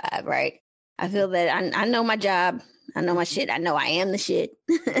 9 to 5, right? I feel that I know my job. I know my shit. I know I am the shit.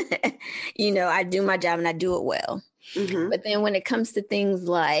 I do my job and I do it well. But then when it comes to things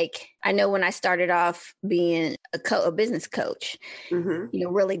like, I know when I started off being a business coach,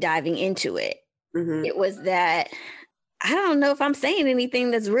 really diving into it, it was that I don't know if I'm saying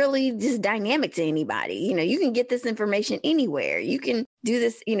anything that's really just dynamic to anybody. You can get this information anywhere. You can do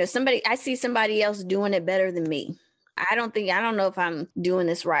this, I see somebody else doing it better than me. I don't know if I'm doing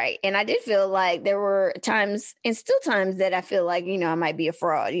this right. And I did feel like there were times and still times that I feel like, I might be a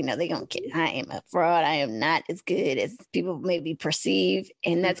fraud. They don't get, I am a fraud. I am not as good as people maybe perceive.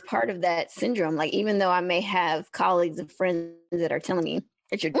 And that's part of that syndrome. Like, even though I may have colleagues and friends that are telling me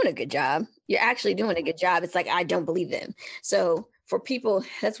that you're doing a good job, you're actually doing a good job. It's like, I don't believe them. So for people,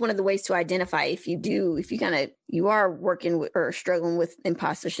 that's one of the ways to identify if you are working with or struggling with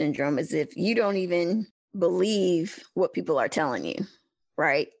imposter syndrome, is if you don't even believe what people are telling you,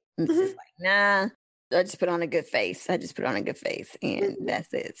 right? It's just like, nah, I just put on a good face. And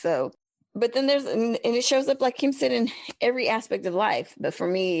that's it. So, but then and it shows up, like Kim said, in every aspect of life. But for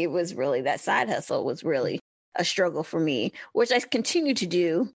me, it was really that side hustle was really a struggle for me, which I continue to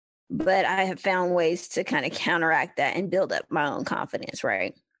do, but I have found ways to kind of counteract that and build up my own confidence,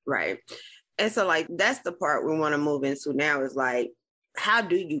 right? Right. And so like, that's the part we want to move into now, is like, how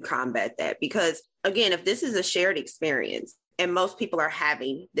do you combat that? Because again, if this is a shared experience and most people are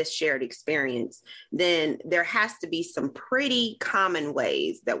having this shared experience, then there has to be some pretty common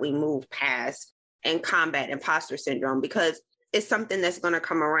ways that we move past and combat imposter syndrome, because it's something that's going to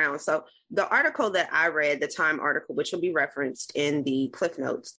come around. So the article that I read, the Time article, which will be referenced in the Cliff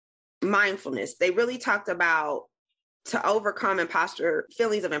Notes, mindfulness, they really talked about, to overcome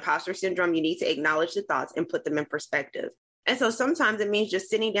feelings of imposter syndrome, you need to acknowledge the thoughts and put them in perspective. And so sometimes it means just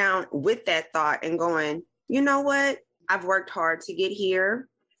sitting down with that thought and going, you know what? I've worked hard to get here.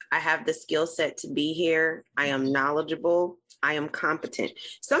 I have the skill set to be here. I am knowledgeable. I am competent.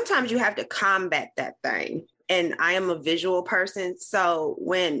 Sometimes you have to combat that thing. And I am a visual person. So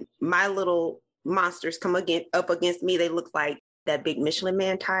when my little monsters come up against me, they look like that big Michelin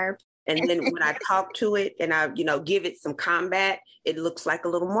Man tire. And then when I talk to it and I, give it some combat, it looks like a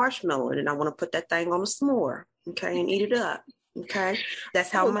little marshmallow. And I want to put that thing on a s'more. Okay, and eat it up. Okay,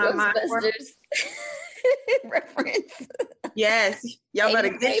 that's how my mind works. Reference. Yes, y'all better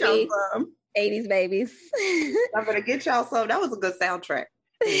get y'all some 80s babies. Y'all better get y'all some. That was a good soundtrack.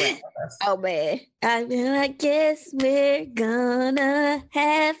 Oh man, I guess we're gonna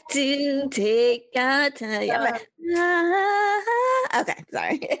have to take our time. Okay,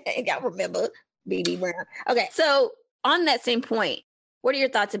 sorry, I gotta remember BB Brown. Okay, so on that same point, what are your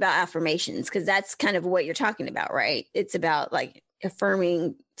thoughts about affirmations? Because that's kind of what you're talking about, right? It's about like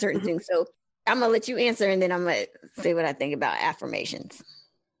affirming certain things. So I'm going to let you answer and then I'm going to say what I think about affirmations.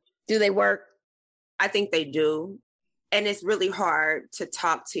 Do they work? I think they do. And it's really hard to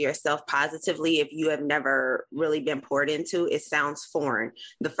talk to yourself positively if you have never really been poured into. It sounds foreign.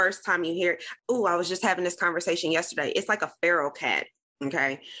 The first time you hear it, I was just having this conversation yesterday. It's like a feral cat.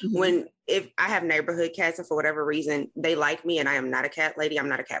 Okay. If I have neighborhood cats and for whatever reason they like me and I am not a cat lady, I'm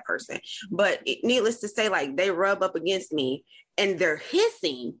not a cat person, but needless to say, like they rub up against me and they're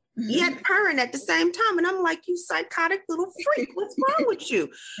hissing yet purring at the same time. And I'm like, you psychotic little freak, what's wrong with you?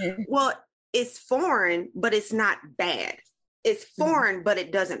 Well, it's foreign, but it's not bad. It's foreign, but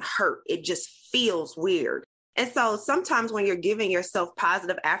it doesn't hurt. It just feels weird. And so sometimes when you're giving yourself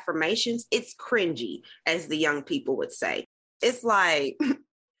positive affirmations, it's cringy, as the young people would say. It's like,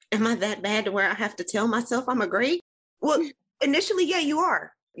 am I that bad to where I have to tell myself I'm a great? Well, initially, yeah, you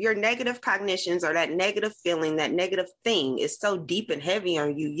are. Your negative cognitions or that negative feeling, that negative thing is so deep and heavy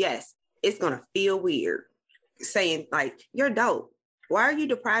on you. Yes, it's going to feel weird saying like, you're dope. Why are you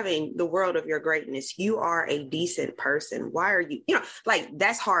depriving the world of your greatness? You are a decent person. Why are you, like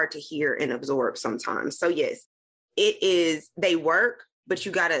that's hard to hear and absorb sometimes. So yes, it is, they work, but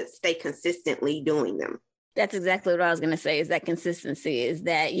you got to stay consistently doing them. That's exactly what I was going to say, is that consistency, is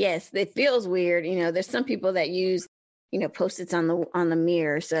that, yes, it feels weird. There's some people that use, Post-its on the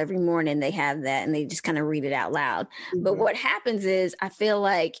mirror. So every morning they have that and they just kind of read it out loud. Mm-hmm. But what happens is I feel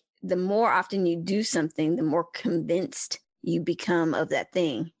like the more often you do something, the more convinced you become of that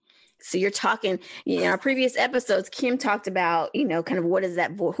thing. So you're talking, in our previous episodes, Kim talked about, kind of what is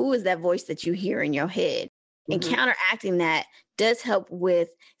that, who is that voice that you hear in your head? And counteracting that does help with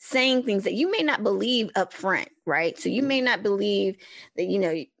saying things that you may not believe up front, right? So you may not believe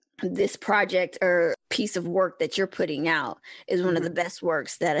that, this project or piece of work that you're putting out is one of the best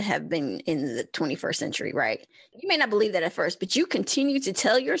works that have been in the 21st century, right? You may not believe that at first, but you continue to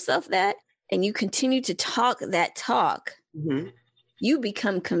tell yourself that and you continue to talk that talk. You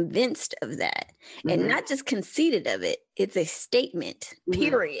become convinced of that and not just conceited of it. It's a statement,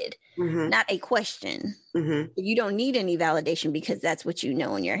 period, not a question. You don't need any validation because that's what you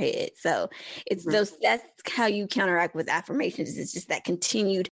know in your head. So it's that's how you counteract with affirmations. It's just that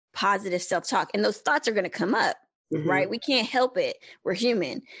continued positive self-talk. And those thoughts are going to come up, right? We can't help it. We're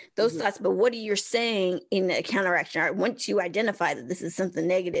human. Those thoughts, but what are you saying in the counteraction? Right? Once you identify that this is something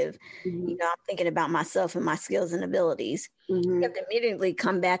negative, I'm thinking about myself and my skills and abilities. You have to immediately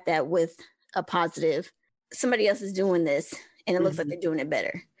combat that with a positive. Somebody else is doing this and it looks like they're doing it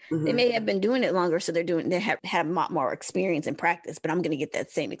better. They may have been doing it longer, so they have a lot more experience and practice, but I'm going to get that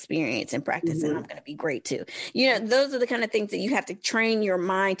same experience and practice and I'm going to be great too. Those are the kind of things that you have to train your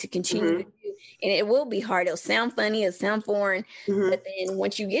mind to continue to do. And it will be hard. It'll sound funny. It'll sound foreign. But then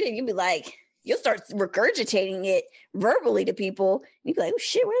once you get it, you'll be like, you'll start regurgitating it verbally to people. You'll be like, oh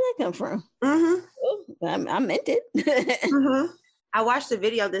shit, where did that come from? Oh, I meant it. I watched a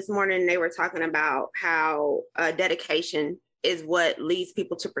video this morning and they were talking about how dedication is what leads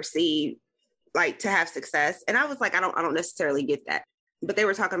people to perceive, like to have success. And I was like, I don't necessarily get that. But they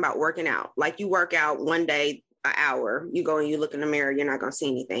were talking about working out. Like you work out one day, an hour, you go and you look in the mirror, you're not going to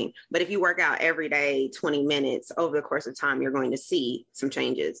see anything. But if you work out every day, 20 minutes over the course of time, you're going to see some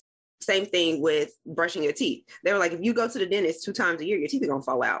changes. Same thing with brushing your teeth. They were like, if you go to the dentist 2 times a year, your teeth are going to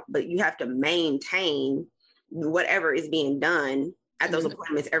fall out. But you have to maintain whatever is being done at those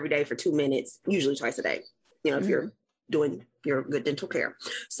appointments every day for 2 minutes, usually twice a day, if you're doing your good dental care.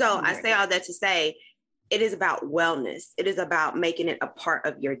 So I say all that to say, it is about wellness. It is about making it a part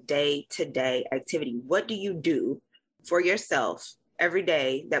of your day-to-day activity. What do you do for yourself every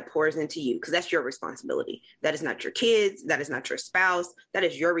day that pours into you? Because that's your responsibility. That is not your kids. That is not your spouse. That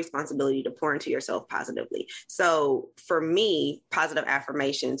is your responsibility to pour into yourself positively. So for me, positive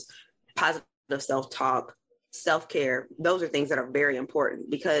affirmations, positive self-talk, self-care, those are things that are very important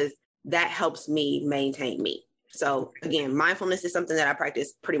because that helps me maintain me. So again, mindfulness is something that I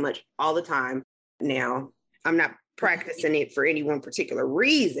practice pretty much all the time now. I'm not practicing it for any one particular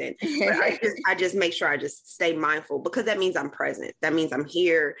reason, but I just make sure I just stay mindful because that means I'm present. That means I'm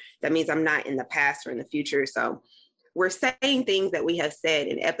here. That means I'm not in the past or in the future. So we're saying things that we have said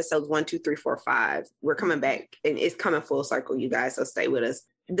in episodes 1, 2, 3, 4, 5. We're coming back and it's coming full circle, you guys. So stay with us.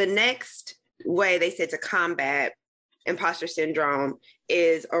 The next way they said to combat imposter syndrome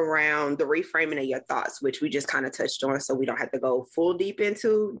is around the reframing of your thoughts, which we just kind of touched on. So we don't have to go full deep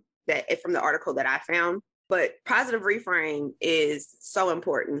into that from the article that I found. But positive reframe is so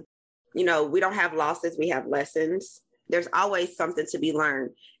important. We don't have losses, we have lessons. There's always something to be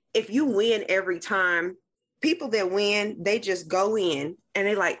learned. If you win every time, people that win, they just go in and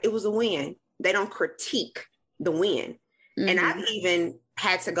they like, it was a win. They don't critique the win. And I've even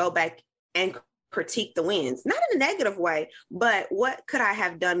had to go back and critique the wins, not in a negative way, but what could I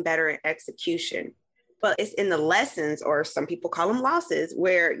have done better in execution? But it's in the lessons, or some people call them losses,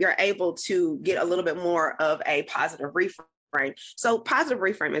 where you're able to get a little bit more of a positive reframe. So positive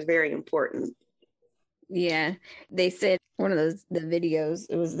reframe is very important. Yeah. They said one of the videos,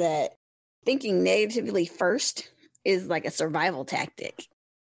 it was that thinking negatively first is like a survival tactic.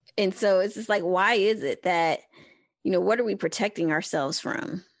 And so it's just like, why is it that, what are we protecting ourselves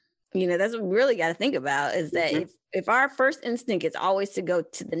from? That's what we really got to think about, is that if our first instinct is always to go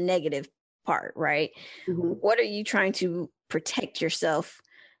to the negative part, right? What are you trying to protect yourself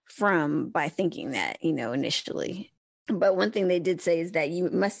from by thinking that, initially? But one thing they did say is that you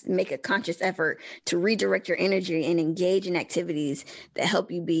must make a conscious effort to redirect your energy and engage in activities that help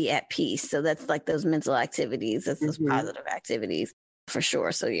you be at peace. So that's like those mental activities, that's those positive activities for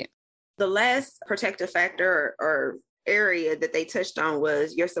sure. So yeah. The last protective factor or area that they touched on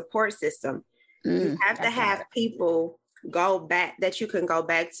was your support system. You have to have people that you can go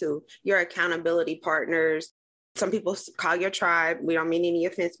back to, your accountability partners. Some people call your tribe. We don't mean any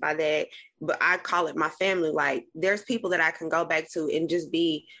offense by that, but I call it my family. Like, there's people that I can go back to and just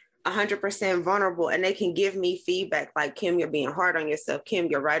be 100% vulnerable, and they can give me feedback like, Kim, you're being hard on yourself. Kim,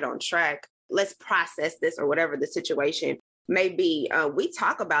 you're right on track. Let's process this, or whatever the situation may be. We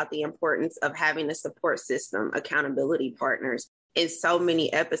talk about the importance of having a support system, accountability partners in so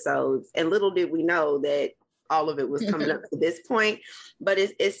many episodes. And little did we know that all of it was coming up to this point. But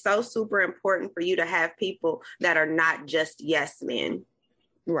it's so super important for you to have people that are not just yes men.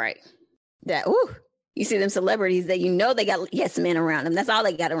 Right. You see them celebrities that they got yes men around them. That's all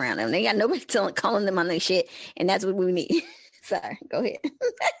they got around them. They got nobody calling them on their shit. And that's what we need. Sorry, go ahead.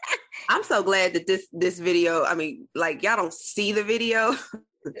 I'm so glad that this video, I mean, like, y'all don't see the video.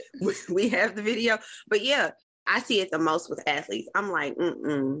 We have the video. But yeah, I see it the most with athletes. I'm like,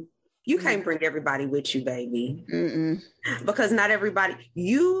 you can't bring everybody with you, baby. Because not everybody,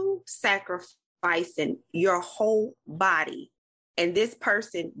 you sacrificing your whole body, and this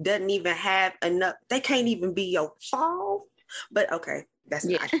person doesn't even have enough. They can't even be your fall. But okay, I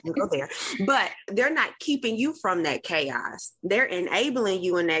can go there. But they're not keeping you from that chaos. They're enabling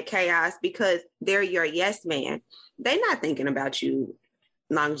you in that chaos because they're your yes man. They're not thinking about you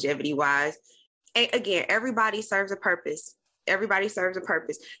longevity wise. And again, everybody serves a purpose. Everybody serves a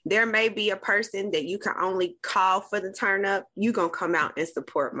purpose. There may be a person that you can only call for the turn up. You're going to come out and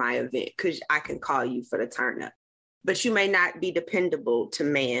support my event because I can call you for the turn up. But you may not be dependable to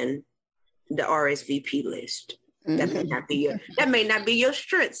man the RSVP list. That may not be your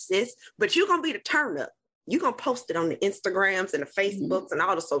strength, sis, but you're going to be the turn up. You're going to post it on the Instagrams and the Facebooks and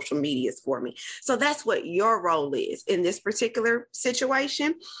all the social medias for me. So that's what your role is in this particular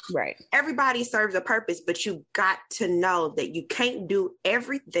situation. Right. Everybody serves a purpose, but you got to know that you can't do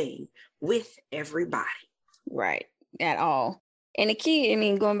everything with everybody. Right. At all. And the key,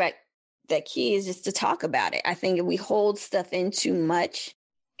 going back, that key is just to talk about it. I think we hold stuff in too much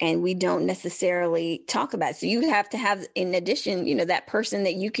and we don't necessarily talk about it. So you have to have, in addition, that person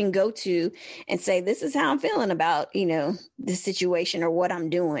that you can go to and say, this is how I'm feeling about, this situation or what I'm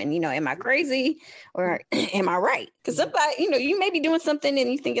doing. Am I crazy or am I right? Because somebody, you may be doing something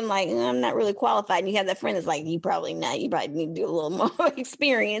and you're thinking like, I'm not really qualified. And you have that friend that's like, you probably not. You probably need to do a little more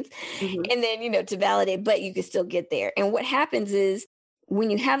experience. And then, to validate, but you can still get there. And what happens is, when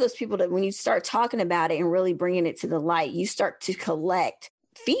you have those people when you start talking about it and really bringing it to the light, you start to collect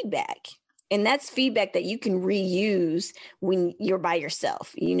feedback. And that's feedback that you can reuse when you're by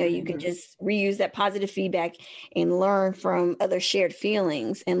yourself. You can just reuse that positive feedback and learn from other shared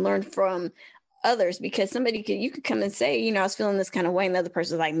feelings and learn from others, because you could come and say, I was feeling this kind of way. And the other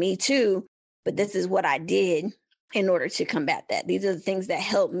person's like, me too, but this is what I did in order to combat that. These are the things that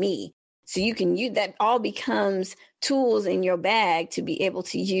help me. So you can use that, all becomes tools in your bag to be able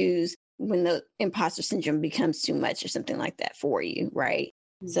to use when the imposter syndrome becomes too much or something like that for you, right?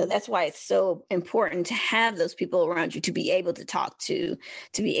 So that's why it's so important to have those people around you to be able to talk to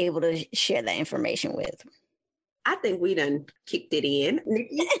be able to share that information with. I think we done kicked it in.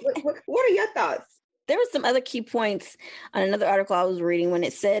 Nikki, what are your thoughts? There were some other key points on another article I was reading when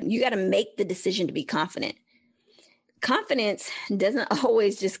it said you got to make the decision to be confident. Confidence doesn't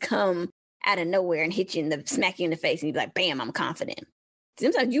always just come out of nowhere and smack you in the face and you be like, bam, I'm confident.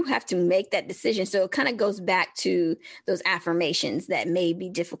 Sometimes you have to make that decision. So it kind of goes back to those affirmations that may be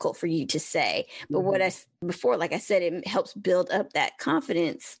difficult for you to say. But before, like I said, it helps build up that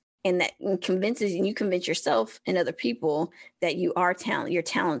confidence, and that convinces you convince yourself and other people that your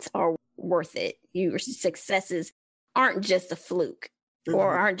talents are worth it. Your successes aren't just a fluke.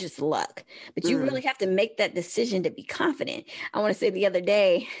 Or aren't just luck, but you really have to make that decision to be confident. I want to say the other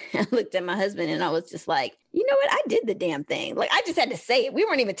day, I looked at my husband and I was just like, you know what? I did the damn thing. Like, I just had to say it. We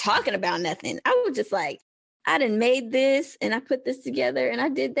weren't even talking about nothing. I was just like, I done made this and I put this together and I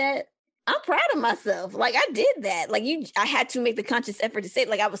did that. I'm proud of myself. Like I did that. Like I had to make the conscious effort to say it.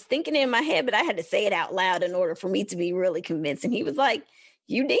 Like I was thinking it in my head, but I had to say it out loud in order for me to be really convinced. And he was like,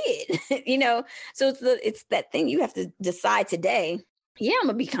 you did, So it's that thing you have to decide today. Yeah, I'm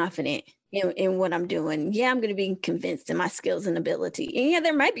gonna be confident in what I'm doing. Yeah, I'm gonna be convinced in my skills and ability. And yeah,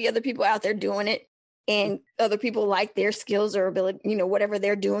 there might be other people out there doing it, and other people like their skills or ability, whatever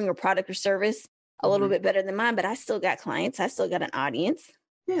they're doing or product or service a little bit better than mine, but I still got clients. I still got an audience.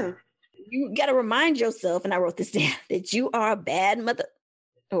 Yeah. You got to remind yourself, and I wrote this down, that you are a bad mother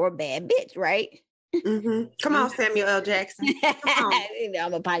or a bad bitch, right? Mm-hmm. Come on, Samuel L. Jackson. Come on.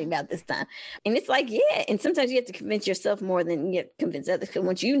 I'm a potty mouth this time. And it's like, yeah. And sometimes you have to convince yourself more than you have to convince others. Because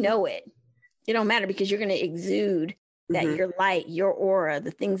once you know it, it don't matter because you're going to exude that your light, your aura,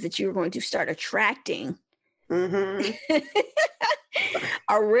 the things that you're going to start attracting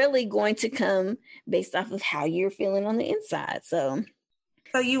are really going to come based off of how you're feeling on the inside. So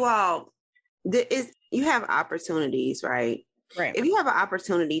you all, you have opportunities, right? Right. If you have an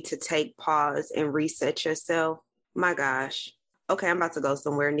opportunity to take pause and reset yourself, my gosh. Okay, I'm about to go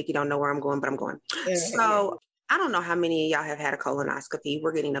somewhere. Nikki don't know where I'm going, but I'm going. Yeah. So I don't know how many of y'all have had a colonoscopy.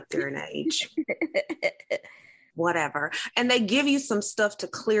 We're getting up there in age. Whatever. And they give you some stuff to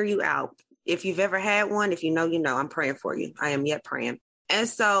clear you out. If you've ever had one, if you know, I'm praying for you. I am yet praying. And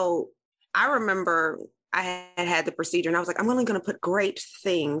so I remember I had the procedure and I was like, I'm only going to put great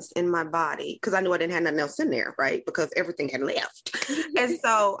things in my body because I knew I didn't have nothing else in there, right? Because everything had left. And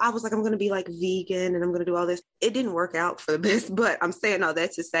so I was like, I'm going to be like vegan and I'm going to do all this. It didn't work out for the best, but I'm saying all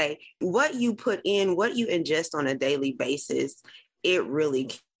that to say what you put in, what you ingest on a daily basis, it really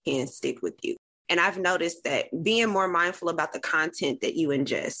can stick with you. And I've noticed that being more mindful about the content that you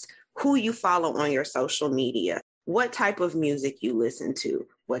ingest, who you follow on your social media, what type of music you listen to,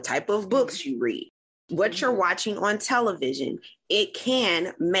 what type of books you read, what you're watching on television, it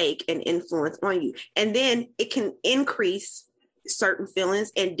can make an influence on you. And then it can increase certain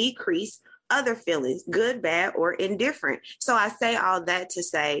feelings and decrease other feelings, good, bad, or indifferent. So I say all that to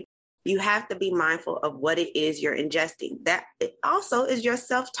say, you have to be mindful of what it is you're ingesting. That it also is your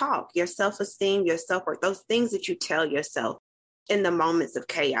self-talk, your self-esteem, your self-worth, those things that you tell yourself in the moments of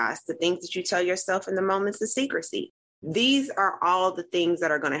chaos, the things that you tell yourself in the moments of secrecy. These are all the things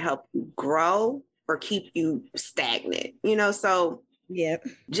that are going to help you grow or keep you stagnant, so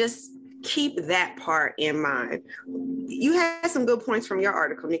just keep that part in mind. You had some good points from your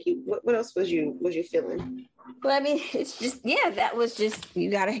article, Nikki. What else was you feeling? Well, I mean, it's just, that was just, you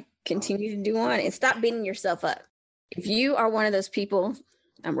got to continue to do on and stop beating yourself up. If you are one of those people,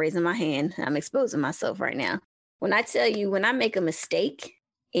 I'm raising my hand, I'm exposing myself right now. When I tell you, when I make a mistake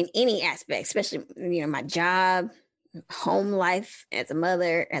in any aspect, especially, my job, home life, as a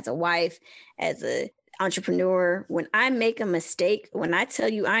mother, as a wife, as an entrepreneur, when I make a mistake, when I tell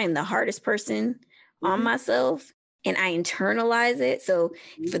you I am the hardest person on myself and I internalize it. So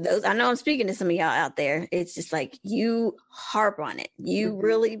for those, I know I'm speaking to some of y'all out there, it's just like you harp on it. You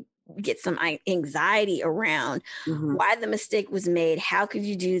really get some anxiety around why the mistake was made. How could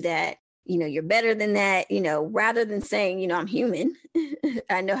you do that? You're better than that, rather than saying, I'm human.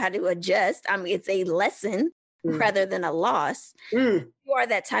 I know how to adjust. I mean, it's a lesson rather than a loss. You are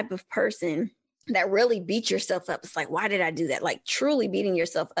that type of person that really beats yourself up. It's like, why did I do that? Like truly beating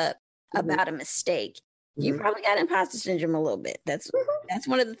yourself up about a mistake. You probably got imposter syndrome a little bit. That's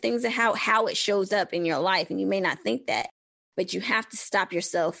one of the things that how it shows up in your life. And you may not think that, but you have to stop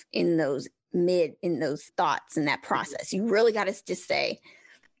yourself in those thoughts and that process. You really got to just say,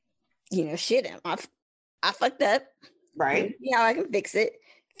 shit, I fucked up. Right. See how I can fix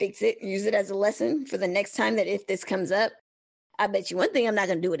it, use it as a lesson for the next time that if this comes up, I bet you one thing, I'm not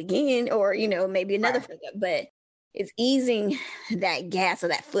going to do it again, or, maybe another fuck up, but it's easing that gas or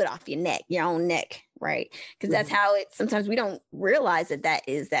that foot off your own neck. Right. Because that's how sometimes we don't realize that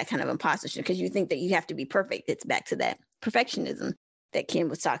is that kind of imposter syndrome because you think that you have to be perfect. It's back to that perfectionism that Kim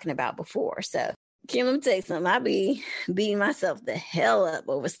was talking about before. So Kim, let me tell you something. I be beating myself the hell up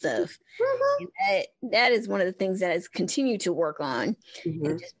over stuff. And that is one of the things that has continued to work on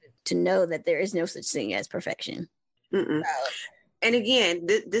and just to know that there is no such thing as perfection. So, and again,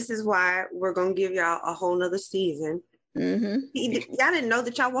 this is why we're going to give y'all a whole nother season. Y'all didn't know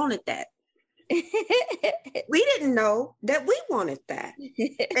that y'all wanted that. We didn't know that we wanted that.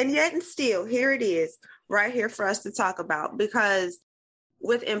 And yet and still, here it is right here for us to talk about, because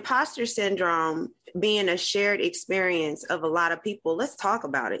with imposter syndrome being a shared experience of a lot of people, let's talk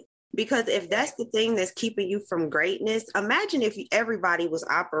about it. Because if that's the thing that's keeping you from greatness, imagine if everybody was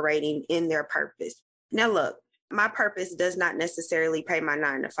operating in their purpose. Now, look, my purpose does not necessarily pay my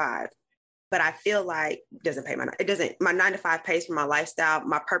 9 to 5. but I feel like my 9 to 5 pays for my lifestyle.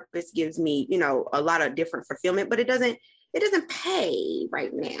 My purpose gives me, a lot of different fulfillment, but it doesn't pay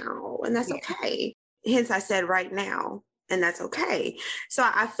right now. And that's okay. Hence I said right now, and that's okay. So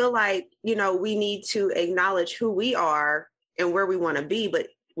I feel like, we need to acknowledge who we are and where we want to be, but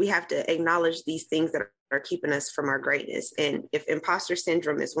we have to acknowledge these things that are keeping us from our greatness. And if imposter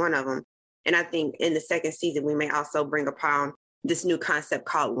syndrome is one of them, and I think in the second season, we may also bring upon this new concept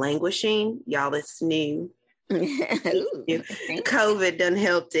called languishing. Y'all, it's new. COVID done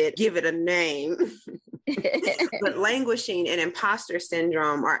helped it give it a name. But languishing and imposter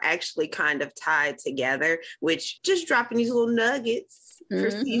syndrome are actually kind of tied together, which just dropping these little nuggets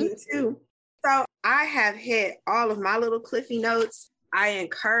for season 2. So I have hit all of my little Cliffy notes. I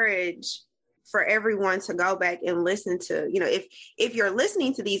encourage for everyone to go back and listen to, if you're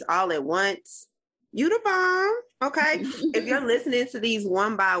listening to these all at once, you the bomb. Okay. If you're listening to these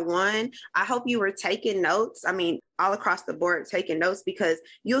one by one, I hope you were taking notes. I mean, all across the board, taking notes, because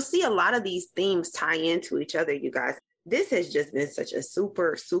you'll see a lot of these themes tie into each other, you guys. This has just been such a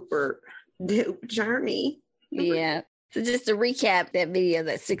super, super dope journey. Yeah. So just to recap that video,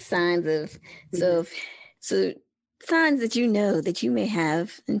 that 6 signs of, so signs that that you may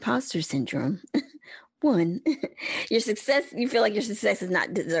have imposter syndrome. 1, you feel like your success is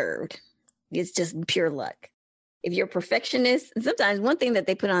not deserved. It's just pure luck. If you're a perfectionist, sometimes one thing that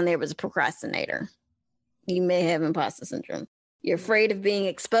they put on there was a procrastinator. You may have imposter syndrome. You're afraid of being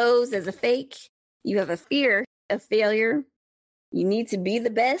exposed as a fake. You have a fear of failure. You need to be the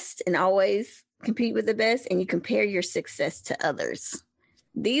best and always compete with the best, and you compare your success to others.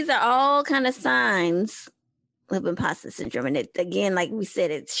 These are all kind of signs of imposter syndrome. And it, again, like we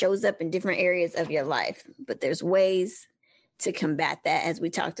said, it shows up in different areas of your life, but there's ways to combat that, as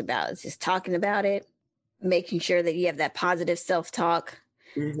we talked about. It's just talking about it, making sure that you have that positive self-talk,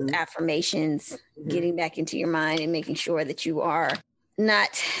 affirmations, getting back into your mind and making sure that you are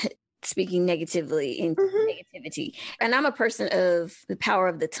not speaking negatively in negativity. And I'm a person of the power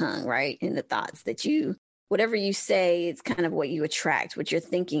of the tongue, right? And the thoughts that whatever you say, it's kind of what you attract. What you're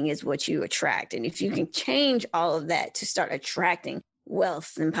thinking is what you attract. And if you can change all of that to start attracting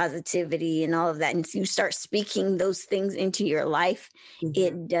wealth and positivity and all of that, and you start speaking those things into your life,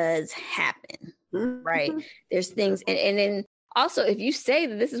 it does happen, right? There's things. And then also, if you say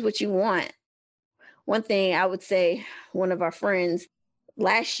that this is what you want, one thing I would say, one of our friends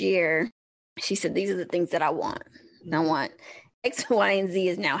last year, she said, these are the things that I want. I want X, Y, and Z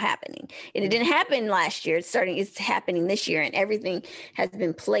is now happening. And it didn't happen last year. It's happening this year. And everything has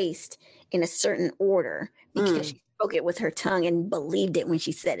been placed in a certain order because she spoke it with her tongue and believed it when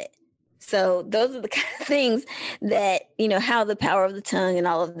she said it. So those are the kind of things that, how the power of the tongue and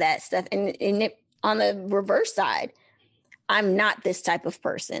all of that stuff. And on the reverse side, I'm not this type of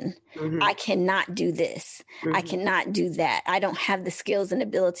person. I cannot do this. I cannot do that. I don't have the skills and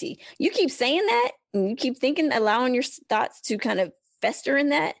ability. You keep saying that and you keep thinking, allowing your thoughts to kind of fester in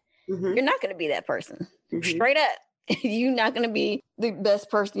that, you're not going to be that person. Straight up. You're not going to be the best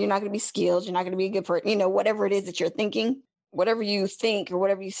person. You're not going to be skilled. You're not going to be a good person. Whatever it is that you're thinking, whatever you think or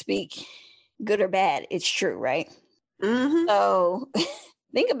whatever you speak, good or bad, it's true, right? So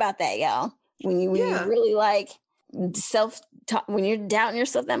think about that, y'all. When you really like self-talk, when you're doubting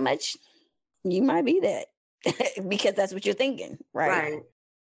yourself that much, you might be that because that's what you're thinking, right?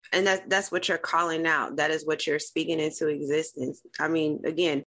 And that's what you're calling out. That is what you're speaking into existence. I mean,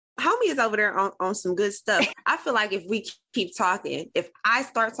 again, homie is over there on some good stuff. I feel like if we keep talking, if I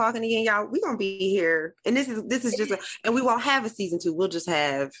start talking again, y'all, we're gonna be here, and this is just and we won't have a season 2. We'll just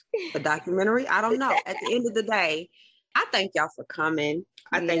have a documentary. I don't know. At the end of the day, I thank y'all for coming.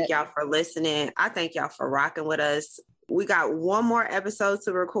 I thank y'all for listening. I thank y'all for rocking with us. We got one more episode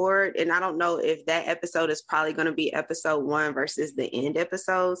to record, and I don't know if that episode is probably going to be episode 1 versus the end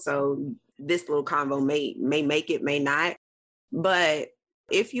episode. So this little convo may make it, may not. But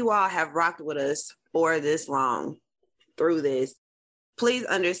if you all have rocked with us for this long through this, please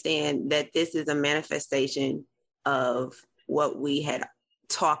understand that this is a manifestation of what we had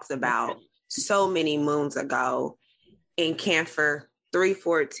talked about so many moons ago in Camphor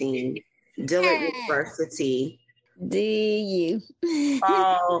 314, Dillard University, DU,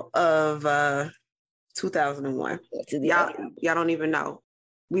 all of 2001. Y'all don't even know.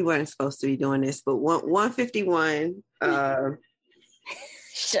 We weren't supposed to be doing this, but 151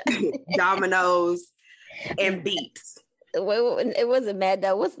 Dominoes and Beats. It wasn't Mad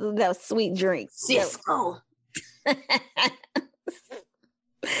Dog. What's that sweet drink? Cisco.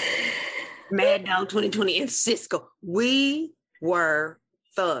 Mad Dog 2020 and Cisco. We were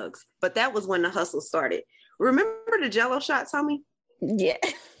thugs, but that was when the hustle started. Remember the Jello shots, homie? Yeah.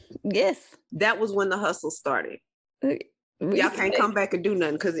 Yes. That was when the hustle started. Y'all can't come back and do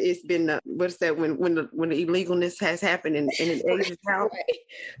nothing because it's been what's that when the illegalness has happened and it ages out. Right.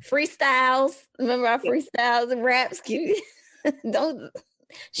 Freestyles. Remember our freestyles and raps? Don't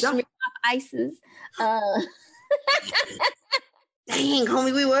smear off ices. Dang,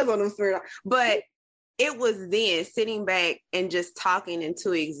 homie, we was on them for, but it was then sitting back and just talking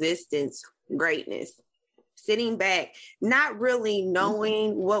into existence greatness. Sitting back, not really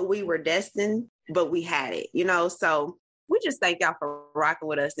knowing what we were destined, but we had it, so we just thank y'all for rocking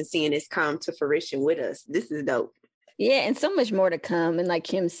with us and seeing this come to fruition with us. This is dope. Yeah, and so much more to come. And like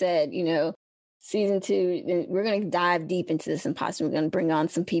Kim said, season 2, we're going to dive deep into this imposter. We're going to bring on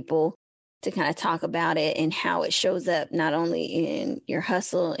some people to kind of talk about it and how it shows up not only in your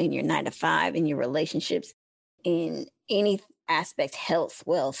hustle, in your 9 to 5, in your relationships, in any aspect, health,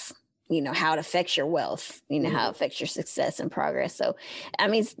 wealth, how it affects your wealth, how it affects your success and progress. So, I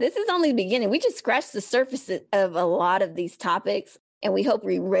mean, this is only the beginning. We just scratched the surface of a lot of these topics, and we hope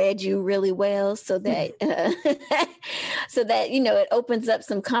we read you really well so that, it opens up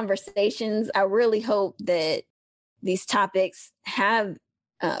some conversations. I really hope that these topics have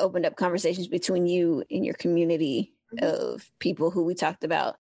opened up conversations between you and your community of people who we talked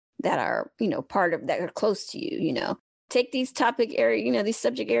about that are, part of, that are close to you, Take these topic area, these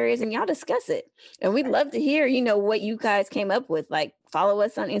subject areas, and y'all discuss it. And we'd love to hear, what you guys came up with. Like, follow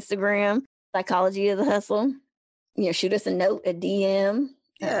us on Instagram, Psychology of the Hustle. Shoot us a note, a DM.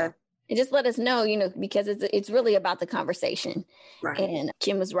 Yeah. And just let us know, because it's really about the conversation. Right. And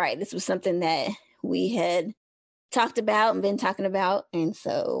Kim was right. This was something that we had talked about and been talking about. And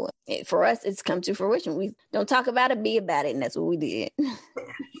so for us, it's come to fruition. We don't talk about it, be about it. And that's what we did.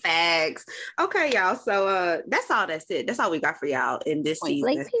 Facts. Okay, y'all. So that's all. That's it. That's all we got for y'all in this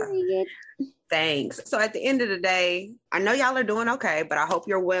season. Period. Thanks. So at the end of the day, I know y'all are doing okay, but I hope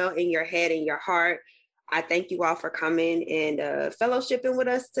you're well in your head and your heart. I thank you all for coming and fellowshipping with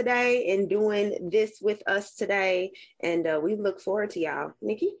us today and doing this with us today. And we look forward to y'all.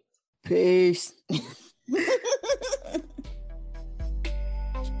 Nikki? Peace.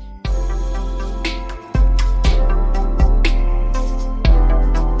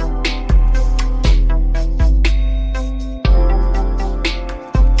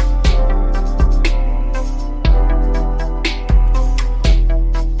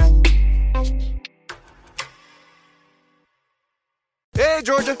 Hey,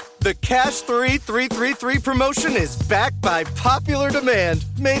 Georgia, the Cash 3 333 promotion is back by popular demand.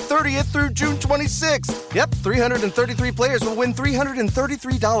 May 30th through June 26th. Yep, 333 players will win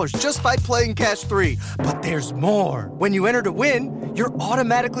 $333 just by playing Cash 3. But there's more. When you enter to win, you're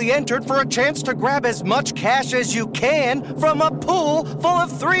automatically entered for a chance to grab as much cash as you can from a pool full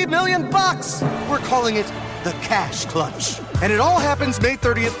of $3 million. We're calling it the Cash Clutch. And it all happens May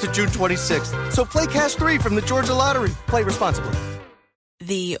 30th to June 26th. So play Cash 3 from the Georgia Lottery. Play responsibly.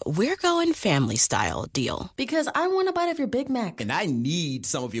 The We're Going Family Style deal. Because I want a bite of your Big Mac. And I need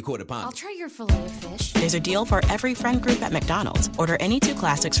some of your Quarter Pounder. I'll try your Filet-O-Fish. There's a deal for every friend group at McDonald's. Order any 2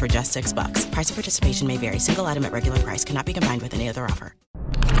 classics for just $6. Price of participation may vary. Single item at regular price cannot be combined with any other offer.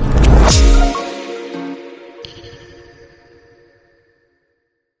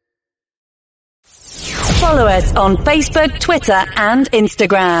 Follow us on Facebook, Twitter, and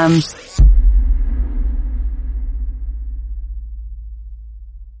Instagram.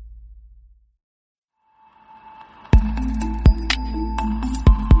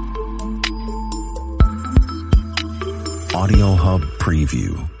 Audio Hub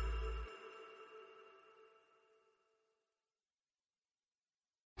Preview.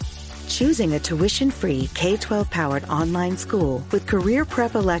 Choosing a tuition-free K-12-powered online school with career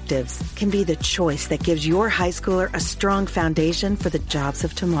prep electives can be the choice that gives your high schooler a strong foundation for the jobs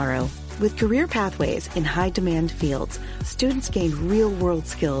of tomorrow. With career pathways in high-demand fields, students gain real-world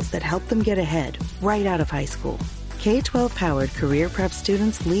skills that help them get ahead right out of high school. K-12-powered career prep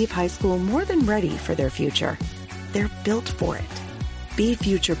students leave high school more than ready for their future. They're built for it. Be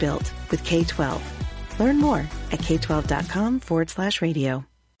future built with K-12. Learn more at k12.com/radio.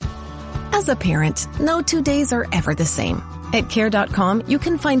 As a parent, no 2 days are ever the same. At Care.com, you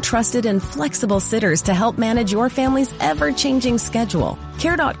can find trusted and flexible sitters to help manage your family's ever-changing schedule.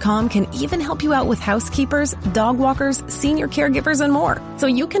 Care.com can even help you out with housekeepers, dog walkers, senior caregivers, and more, so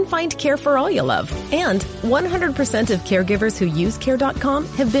you can find care for all you love. And 100% of caregivers who use Care.com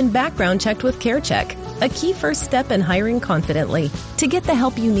have been background checked with CareCheck, a key first step in hiring confidently. To get the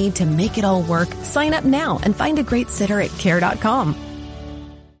help you need to make it all work, sign up now and find a great sitter at Care.com.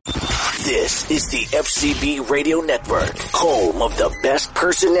 This is the FCB Radio Network, home of the best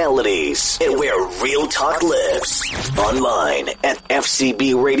personalities and where real talk lives. Online at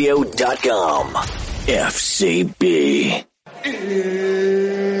fcbradio.com. FCB.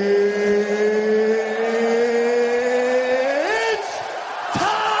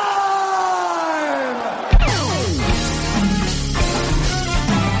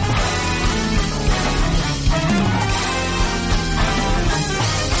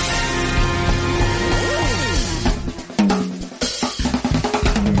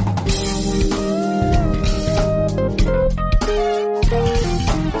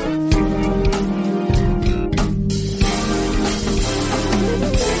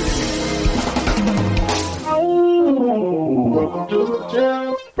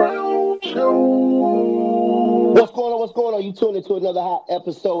 What's going on? You tuned into another hot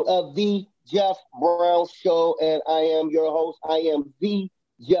episode of the Jeff Brown Show, and I am your host. I am the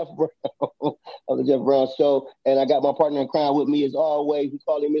Jeff Brown of the Jeff Brown Show, and I got my partner in crime with me as always. We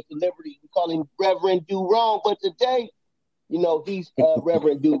call him Mr. Liberty. We call him Reverend Do Wrong, but today, he's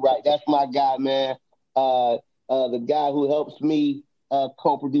Reverend Do Right. That's my guy, man. The guy who helps me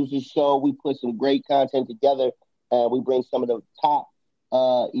co-produce the show. We put some great content together, and we bring some of the top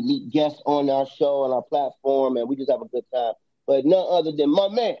elite guests on our show, on our platform, and we just have a good time. But none other than my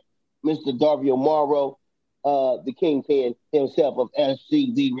man, Mr. Darvio Morrow, the kingpin himself of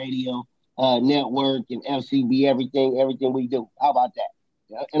FCB Radio Network and FCB everything we do. How about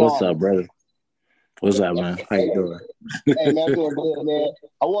that? What's up, brother? What's up, man? How you doing? Hey, man, I'm doing good, man.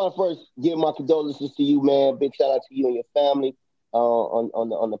 I want to first give my condolences to you, man. Big shout out to you and your family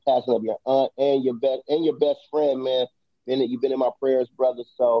on the passing of your aunt and your best friend, man. You've been in my prayers, brother.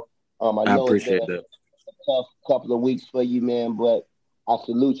 So I know appreciate it's been that. a tough couple of weeks for you, man. But I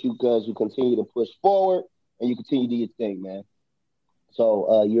salute you because you continue to push forward and you continue to do your thing, man.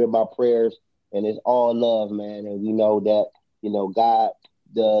 So you're in my prayers, and it's all love, man. And we know that God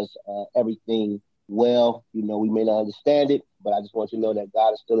does everything well. We may not understand it, but I just want you to know that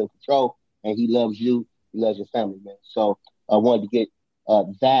God is still in control, and He loves you. He loves your family, man. So I wanted to get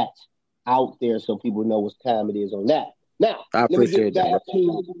that out there so people know what time it is on that. Now, I appreciate that.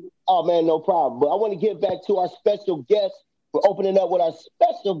 Oh, man, no problem. But I want to get back to our special guest. We're opening up with our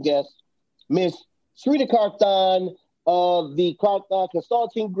special guest, Miss Shrita Karthan of the Karthan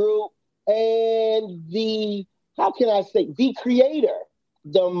Consulting Group and the creator,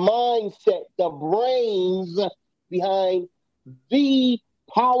 the mindset, the brains behind the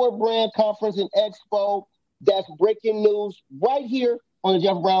Power Brand Conference and Expo. That's breaking news right here on the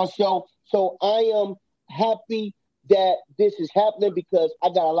Jeff Brown Show. So I am happy that this is happening because I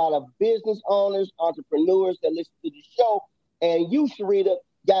got a lot of business owners, entrepreneurs that listen to the show. And you, Shrita,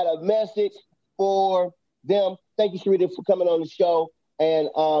 got a message for them. Thank you, Shrita, for coming on the show and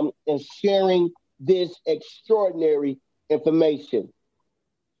sharing this extraordinary information.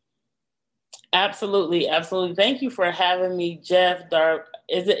 Absolutely. Thank you for having me, Jeff.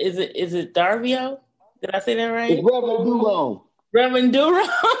 Is it Darvio? Did I say that right? It's Reverend Do Wrong. Reverend Do Wrong.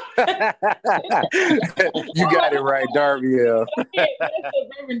 You got it right, Darvio.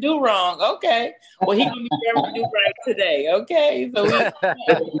 Reverend Do Wrong. Okay. Well, he's going to be Reverend Do Right today. Okay. So he's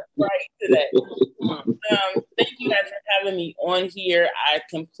right today. Thank you guys for having me on here. I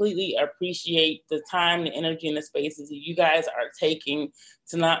completely appreciate the time, the energy, and the spaces that you guys are taking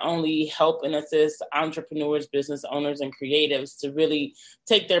to not only help and assist entrepreneurs, business owners, and creatives to really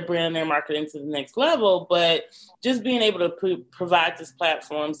take their brand and their marketing to the next level, but just being able to provide this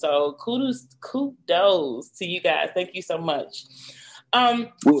platform. So kudos to you guys. Thank you so much. So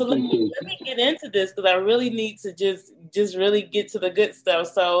let me get into this because I really need to just really get to the good stuff.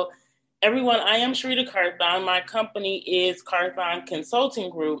 So everyone, I am Shrita Karthan. My company is Karthan Consulting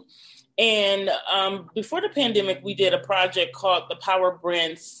Group. And before the pandemic, we did a project called the Power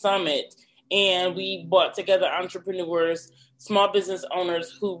Brand Summit. And we brought together entrepreneurs, small business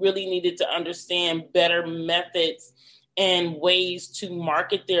owners who really needed to understand better methods and ways to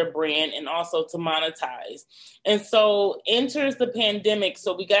market their brand and also to monetize. And so enters the pandemic.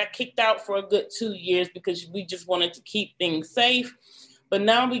 So we got kicked out for a good 2 years because we just wanted to keep things safe. But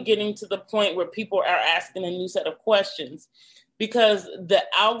now we're getting to the point where people are asking a new set of questions because the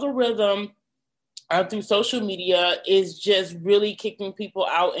algorithm through social media is just really kicking people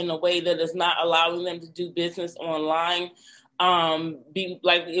out in a way that is not allowing them to do business online be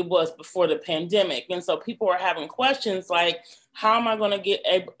like it was before the pandemic. And so people are having questions like, how am I going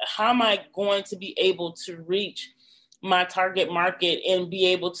to be able to reach my target market and be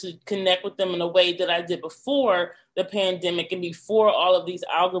able to connect with them in a way that I did before the pandemic and before all of these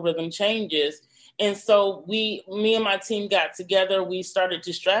algorithm changes? And so me and my team got together, we started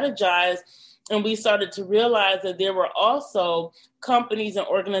to strategize, and we started to realize that there were also companies and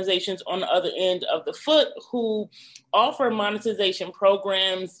organizations on the other end of the foot who offer monetization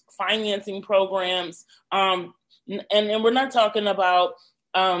programs, financing programs. And we're not talking about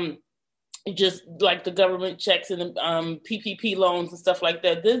just like the government checks and PPP loans and stuff like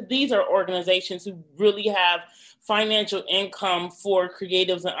that. These are organizations who really have financial income for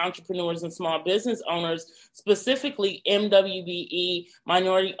creatives and entrepreneurs and small business owners, specifically MWBE,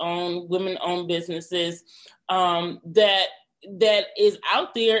 minority-owned, women-owned businesses that is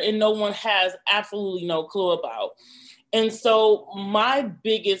out there and no one has absolutely no clue about. And so my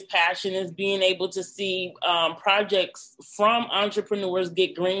biggest passion is being able to see projects from entrepreneurs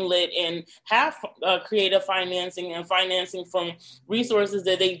get greenlit and have creative financing and financing from resources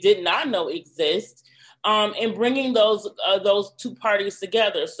that they did not know exist, and bringing those two parties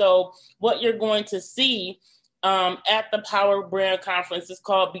together. So what you're going to see at the Power Brand Conference is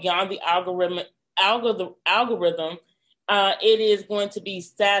called Beyond the Algorithm. It is going to be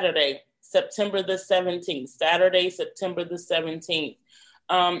Saturday, September the 17th. Saturday, September the 17th.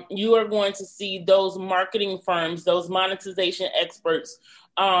 You are going to see those marketing firms, those monetization experts.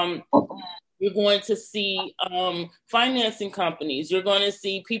 You're going to see financing companies. You're going to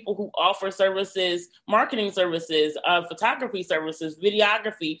see people who offer services, marketing services, photography services,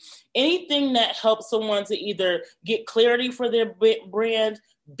 videography, anything that helps someone to either get clarity for their brand,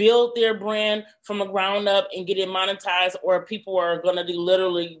 build their brand from the ground up and get it monetized, or people are going to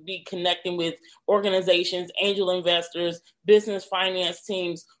literally be connecting with organizations, angel investors, business finance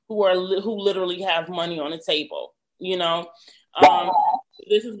teams who literally have money on the table, you know.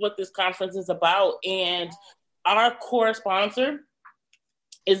 This is what this conference is about. And our core sponsor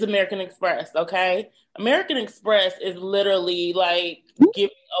is American Express, okay? American Express is literally like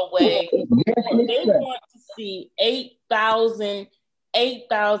giving away. They want to see 8,000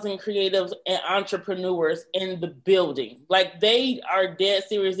 creatives and entrepreneurs in the building. Like, they are dead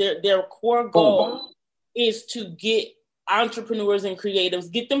serious. Their core goal is to get entrepreneurs and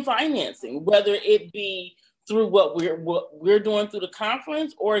creatives, get them financing, whether it be through what we're doing through the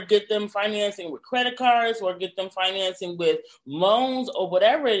conference, or get them financing with credit cards, or get them financing with loans, or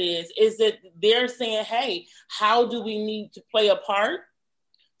whatever it is that they're saying, hey, how do we need to play a part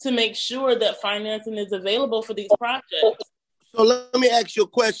to make sure that financing is available for these projects? So let me ask you a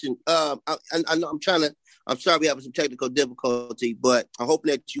question. I know I'm sorry we have some technical difficulty, but I hope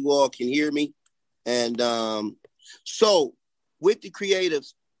that you all can hear me. And so with the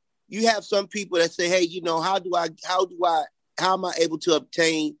creatives, you have some people that say, hey, you know, how am I able to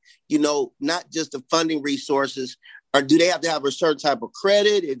obtain, you know, not just the funding resources, or do they have to have a certain type of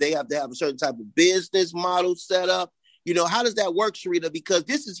credit? If they have to have a certain type of business model set up, you know, how does that work, Sharita? Because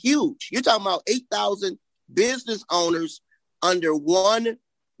this is huge. You're talking about 8,000 business owners under one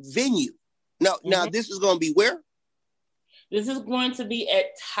venue. Now this is going to be where? This is going to be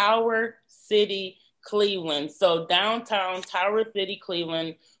at Tower City, Cleveland. So downtown Tower City,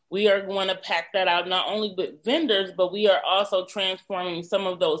 Cleveland. We are going to pack that out, not only with vendors, but we are also transforming some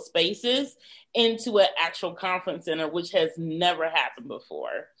of those spaces into an actual conference center, which has never happened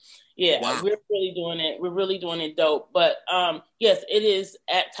before. Yeah, wow. We're really doing it. We're really doing it dope. But yes, it is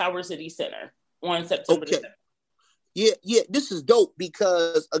at Tower City Center on September the 7th. Yeah, this is dope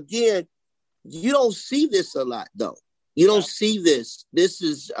because, again, you don't see this a lot, though. You don't see this. This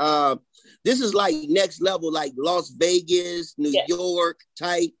is like next level, like Las Vegas, New York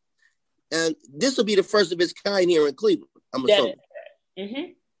type. And this will be the first of its kind here in Cleveland, I'm assuming.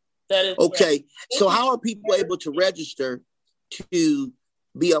 That is okay. Correct. So how are people able to register to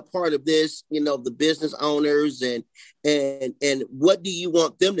be a part of this, you know, the business owners, and what do you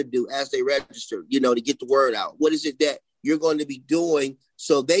want them to do as they register, you know, to get the word out? What is it that you're going to be doing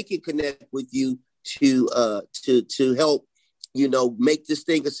so they can connect with you to help, you know, make this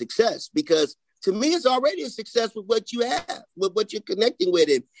thing a success? Because to me, it's already a success with what you have, with what you're connecting with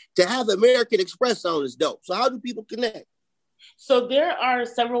it. To have American Express on is dope. So how do people connect? So there are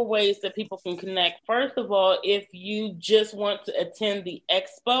several ways that people can connect. First of all, if you just want to attend the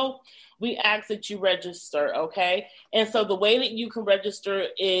expo, we ask that you register, okay? And so the way that you can register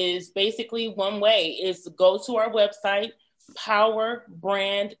is basically one way, is to go to our website,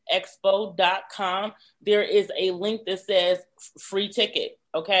 powerbrandexpo.com. There is a link that says free ticket,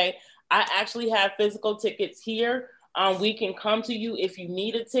 okay? I actually have physical tickets here. We can come to you if you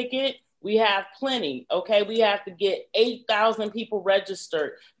need a ticket. We have plenty, okay? We have to get 8,000 people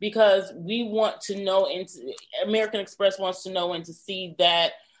registered because we want to know, and American Express wants to know and to see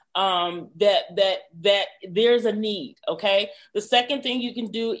that that there's a need. Okay. The second thing you can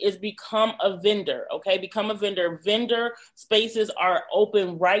do is become a vendor. Okay. Become a vendor. Vendor spaces are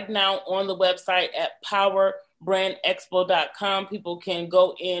open right now on the website at powerbrandexpo.com. People can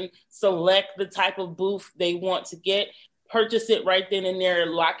go in, select the type of booth they want to get, purchase it right then and there,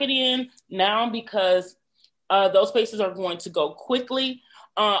 lock it in now, because those spaces are going to go quickly.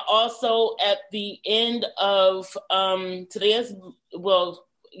 Also at the end of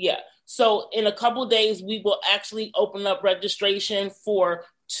so in a couple of days, we will actually open up registration for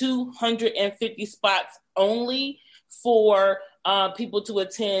 250 spots only for people to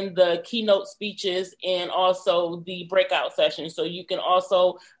attend the keynote speeches and also the breakout sessions. So you can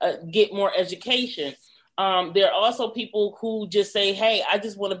also get more education. There are also people who just say, hey, I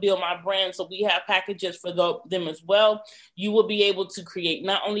just want to build my brand. So we have packages for them as well. You will be able to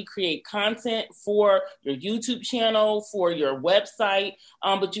not only create content for your YouTube channel, for your website,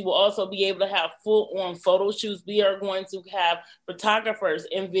 but you will also be able to have full-on photo shoots. We are going to have photographers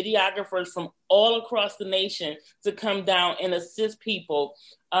and videographers from all across the nation to come down and assist people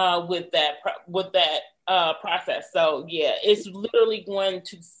with that process. So yeah, it's literally going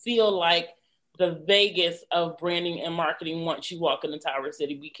to feel like the Vegas of branding and marketing once you walk into Tower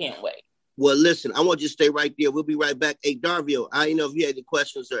City. We can't wait. Well, listen, I want you to stay right there. We'll be right back. Hey, Darville, I didn't know if you had any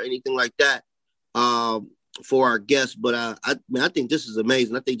questions or anything like that for our guests, but I think this is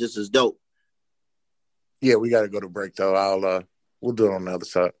amazing. I think this is dope. Yeah, we got to go to break, though. We'll do it on the other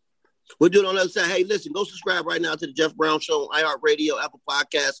side. We'll do it on the other side. Hey, listen, go subscribe right now to the Jeff Brown Show on iHeartRadio, Apple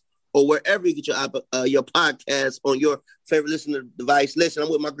Podcasts, or wherever you get your podcast on your favorite listening device. Listen, I'm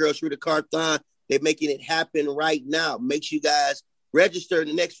with my girl, Shrita Carthon. They're making it happen right now. Make sure you guys register in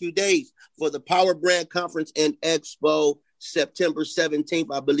the next few days for the Power Brand Conference and Expo, September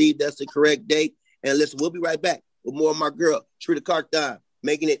 17th. I believe that's the correct date. And listen, we'll be right back with more of my girl, Shrita Carthon,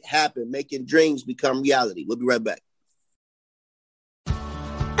 making it happen, making dreams become reality. We'll be right back.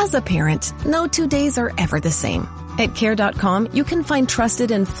 As a parent, no 2 days are ever the same. At Care.com, you can find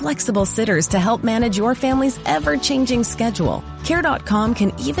trusted and flexible sitters to help manage your family's ever-changing schedule. Care.com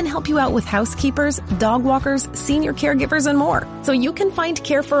can even help you out with housekeepers, dog walkers, senior caregivers, and more, so you can find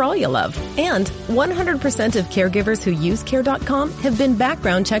care for all you love. And 100% of caregivers who use Care.com have been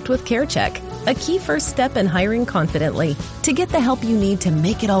background checked with CareCheck, a key first step in hiring confidently. To get the help you need to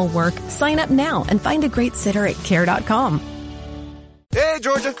make it all work, sign up now and find a great sitter at Care.com. Hey,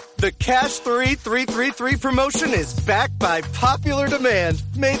 Georgia, the Cash 3 333 promotion is back by popular demand,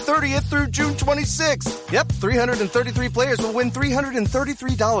 May 30th through June 26th. Yep, 333 players will win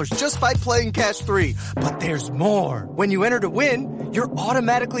 $333 just by playing Cash 3. But there's more. When you enter to win, you're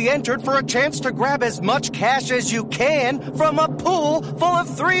automatically entered for a chance to grab as much cash as you can from a pool full of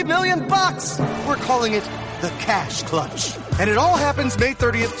 $3 million. We're calling it the Cash Clutch. And it all happens May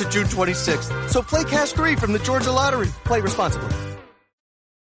 30th to June 26th. So play Cash 3 from the Georgia Lottery. Play responsibly.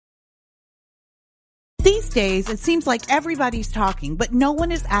 These days, it seems like everybody's talking, but no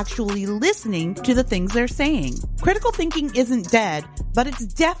one is actually listening to the things they're saying. Critical thinking isn't dead, but it's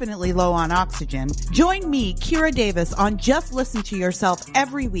definitely low on oxygen. Join me, Kira Davis, on Just Listen to Yourself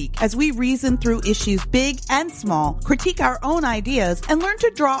every week as we reason through issues big and small, critique our own ideas, and learn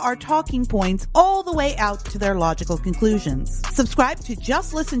to draw our talking points all the way out to their logical conclusions. Subscribe to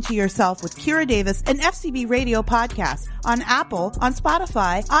Just Listen to Yourself with Kira Davis, an FCB radio podcast on Apple, on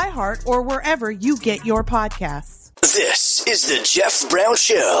Spotify, iHeart, or wherever you get your podcasts. This is the Jeff Brown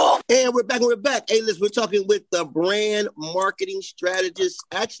Show. And we're back. Hey, listen, we're talking with the brand marketing strategist,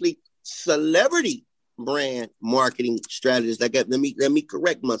 actually celebrity brand marketing strategist. Let me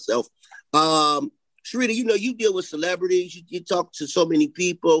correct myself. Shrita, you deal with celebrities. You talk to so many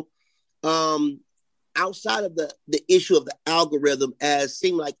people. Outside of the issue of the algorithm, as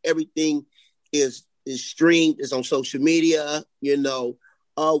seem like everything is streamed, is on social media,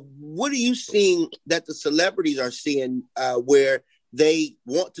 what are you seeing that the celebrities are seeing where they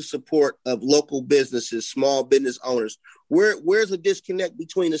want to support of local businesses, small business owners? Where's the disconnect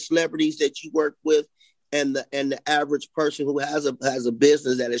between the celebrities that you work with and the average person who has a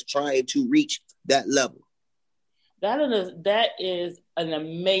business that is trying to reach that level? That is an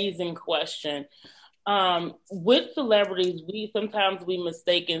amazing question. With celebrities, we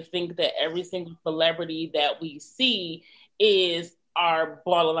mistake and think that every single celebrity that we see are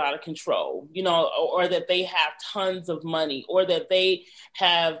balling out of control, or that they have tons of money, or that they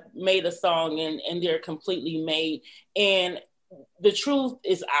have made a song and they're completely made. And the truth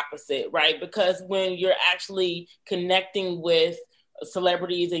is opposite, right? Because when you're actually connecting with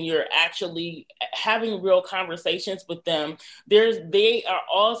celebrities and you're actually having real conversations with them, they are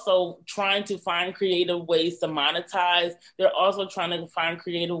also trying to find creative ways to monetize. They're also trying to find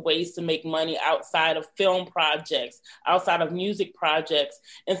creative ways to make money outside of film projects, outside of music projects.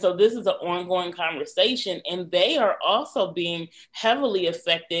 And so this is an ongoing conversation, and they are also being heavily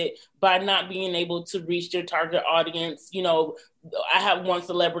affected by not being able to reach their target audience. You know, I have one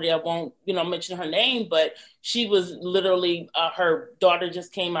celebrity, I won't, mention her name, but she was literally, her daughter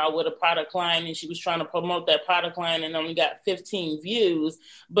just came out with a product line and she was trying to promote that product line and only got 15 views,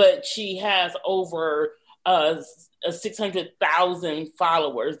 but she has over 600,000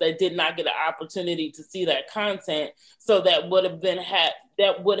 followers that did not get an opportunity to see that content. So that would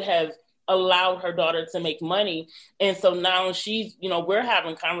have allowed her daughter to make money. And so now she's, we're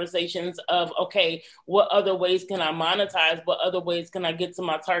having conversations of, okay, what other ways can I monetize? What other ways can I get to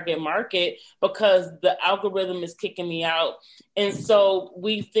my target market? Because the algorithm is kicking me out. And so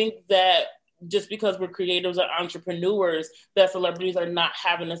we think that just because we're creatives or entrepreneurs, that celebrities are not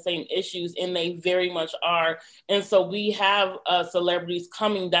having the same issues, and they very much are. And so we have celebrities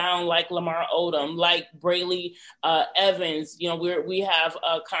coming down like Lamar Odom, like Brayley Evans. We have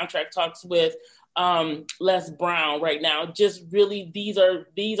contract talks with Les Brown right now. Just really, these are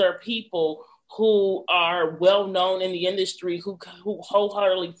people who are well known in the industry, who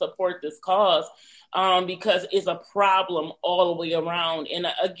wholeheartedly support this cause. Because it's a problem all the way around. And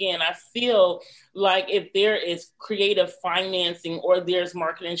again, I feel like if there is creative financing or there's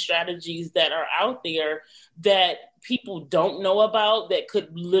marketing strategies that are out there that people don't know about that could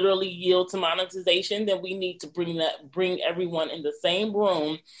literally yield to monetization, then we need to bring everyone in the same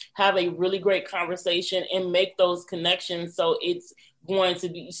room, have a really great conversation, and make those connections. So it's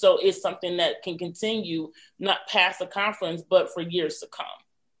something that can continue, not past the conference, but for years to come.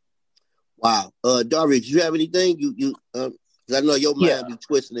 Wow. Darius, do you have anything? I know your mind be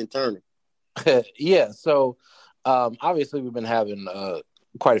twisting and turning. Yeah. So obviously we've been having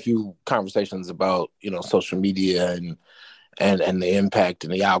quite a few conversations about, social media and the impact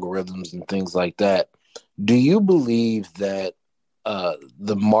and the algorithms and things like that. Do you believe that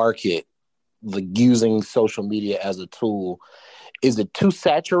the market, using social media as a tool, is it too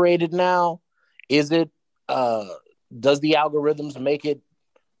saturated now? Is it, does the algorithms make it,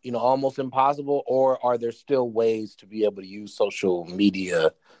 almost impossible, or are there still ways to be able to use social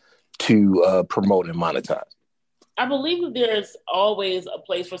media to promote and monetize? I believe that there's always a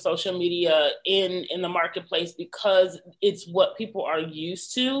place for social media in the marketplace because it's what people are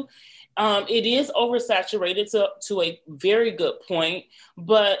used to. It is oversaturated to a very good point,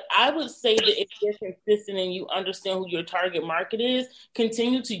 but I would say that if you're consistent and you understand who your target market is,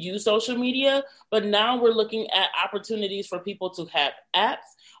 continue to use social media. But now we're looking at opportunities for people to have apps,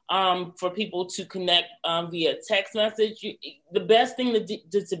 for people to connect via text message. The best thing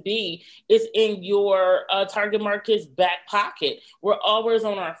to be is in your target market's back pocket. We're always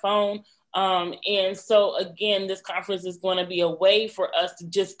on our phone. And so again, this conference is going to be a way for us to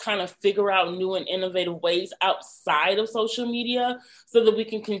just kind of figure out new and innovative ways outside of social media so that we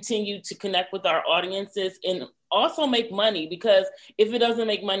can continue to connect with our audiences and also make money, because if it doesn't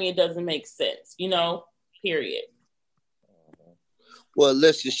make money, it doesn't make sense, period. Well,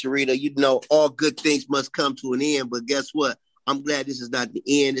 listen, Sharita, all good things must come to an end, but guess what? I'm glad this is not the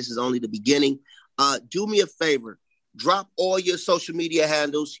end. This is only the beginning. Do me a favor. Drop all your social media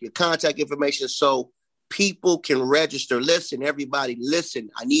handles, your contact information, so people can register. Listen, everybody, listen.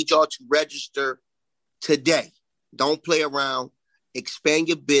 I need y'all to register today. Don't play around. Expand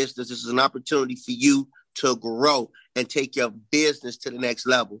your business. This is an opportunity for you to grow and take your business to the next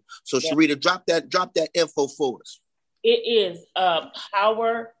level. So, Sharita, drop that info for us. It is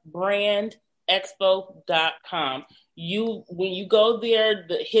powerbrandexpo.com. When you go there,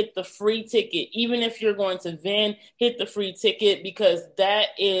 hit the free ticket. Even if you're going to Venn, hit the free ticket, because that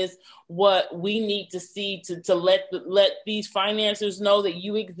is what we need to see to let these financiers know that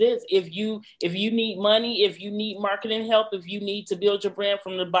you exist. If you need money, if you need marketing help, if you need to build your brand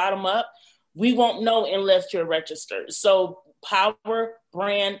from the bottom up, we won't know unless you're registered. So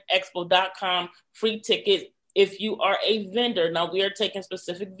powerbrandexpo.com, free ticket. If you are a vendor, now we are taking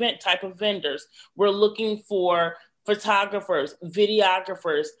specific type of vendors. We're looking for photographers,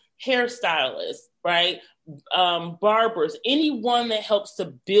 videographers, hairstylists, right? Barbers, anyone that helps to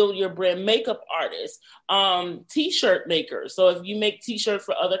build your brand, makeup artists, t-shirt makers. So if you make t-shirts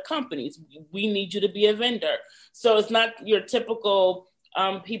for other companies, we need you to be a vendor. So it's not your typical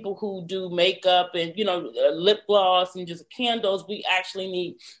people who do makeup and, lip gloss and just candles. We actually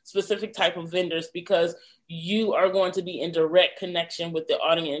need specific type of vendors because you are going to be in direct connection with the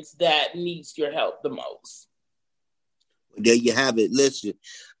audience that needs your help the most. There you have it. Listen,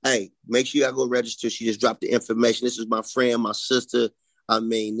 hey, make sure y'all go register. She just dropped the information. This is my friend, my sister. I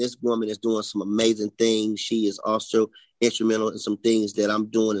mean, this woman is doing some amazing things. She is also instrumental in some things that I'm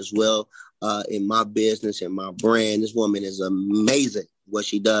doing as well in my business and my brand. This woman is amazing what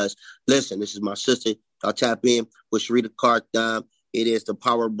she does. Listen, this is my sister. I'll tap in with Sharita Carthon. It is the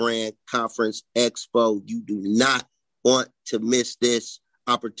Power Brand Conference Expo. You do not want to miss this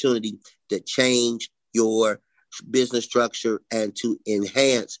opportunity to change your business structure and to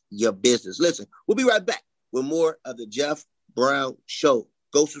enhance your business. Listen, we'll be right back with more of the Jeff Brown Show.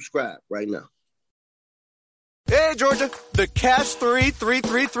 Go subscribe right now. Hey, Georgia, the Cash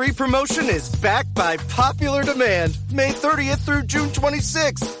 3-3-3-3 promotion is back by popular demand, May 30th through June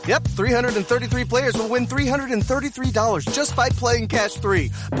 26th. Yep, 333 players will win $333 just by playing Cash 3.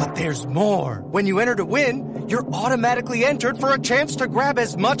 But there's more. When you enter to win, you're automatically entered for a chance to grab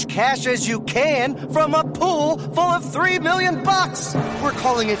as much cash as you can from a pool full of $3 million. We're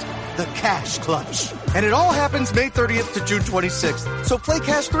calling it the Cash Clutch. And it all happens May 30th to June 26th. So play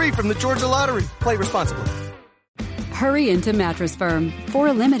Cash 3 from the Georgia Lottery. Play responsibly. Hurry into Mattress Firm. For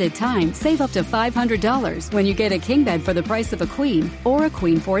a limited time, save up to $500 when you get a king bed for the price of a queen or a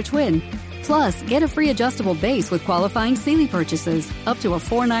queen for a twin. Plus, get a free adjustable base with qualifying Sealy purchases up to a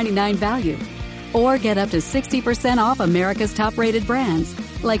 $499 value. Or get up to 60% off America's top-rated brands,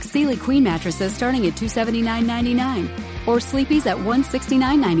 like Sealy Queen mattresses starting at $279.99 or Sleepy's at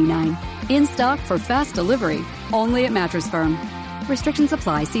 $169.99. In stock for fast delivery, only at Mattress Firm. Restrictions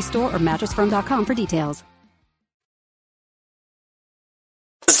apply. See store or mattressfirm.com for details.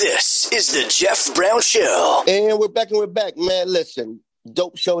 This is the Jeff Brown Show. And we're back, man. Listen,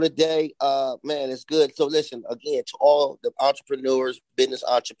 dope show today. Man, it's good. So listen, again, to all the entrepreneurs, business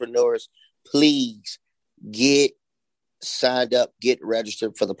entrepreneurs, please get signed up, get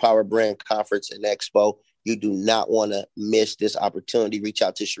registered for the Power Brand Conference and Expo. You do not want to miss this opportunity. Reach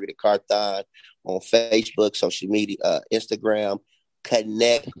out to Sharita Carthon on Facebook, social media, Instagram.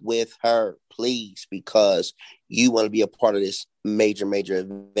 Connect with her, please, because you want to be a part of this major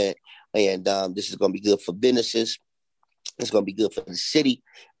event. And this is going to be good for businesses. It's going to be good for the city.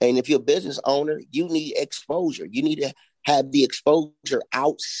 And if you're a business owner, you need exposure. You need to have the exposure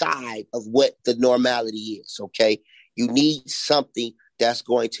outside of what the normality is, okay? You need something that's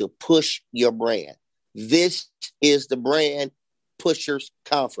going to push your brand. This is the Brand Pushers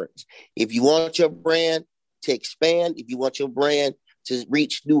Conference. If you want your brand to expand, if you want your brand to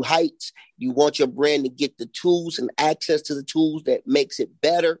reach new heights, you want your brand to get the tools and access to the tools that makes it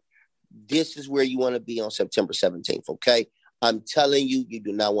better, this is where you want to be on September 17th, okay? I'm telling you, you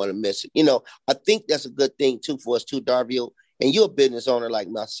do not want to miss it. You know, I think that's a good thing, too, for us, too, Darville. And you're a business owner like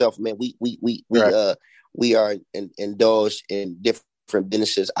myself, man. We are indulged in different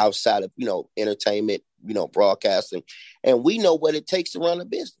businesses outside of, entertainment, broadcasting. And we know what it takes to run a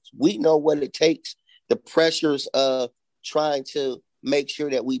business. We know what it takes, the pressures of trying to make sure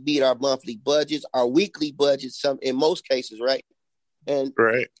that we beat our monthly budgets, our weekly budgets, in most cases, right? And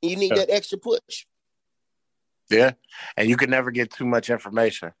you need that extra push. Yeah. And you can never get too much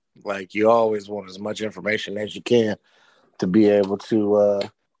information. Like, you always want as much information as you can to be able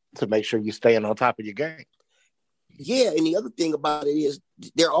to make sure you're staying on top of your game. Yeah, and the other thing about it is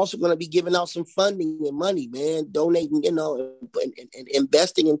they're also going to be giving out some funding and money, man, donating, and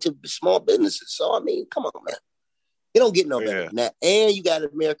investing into small businesses. So, I mean, come on, man. It don't get no better than that. And you got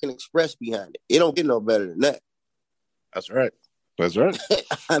American Express behind it. It don't get no better than that. That's right. That's right.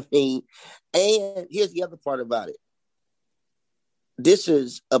 I mean, and here's the other part about it. This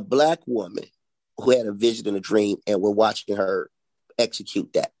is a Black woman who had a vision and a dream, and we're watching her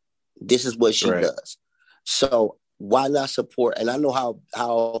execute that. This is what she does. So why not support? And I know how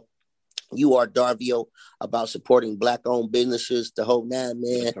you are, Darville, about supporting Black-owned businesses, the whole nine,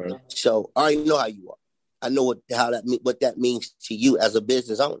 man. So I already know how you are. I know what that means to you as a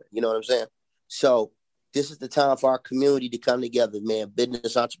business owner. You know what I'm saying? So this is the time for our community to come together, man.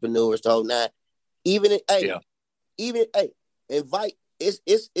 Business entrepreneurs, the whole nine. Invite.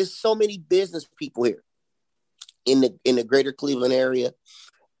 It's so many business people here in the greater Cleveland area.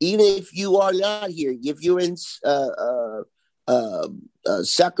 Even if you are not here, if you're in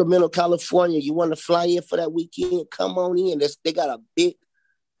Sacramento, California, you want to fly in for that weekend, come on in. They got a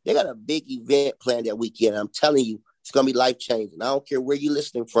big event planned that weekend. I'm telling you, it's going to be life-changing. I don't care where you're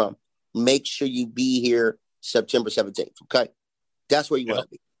listening from. Make sure you be here September 17th, okay? That's where you want to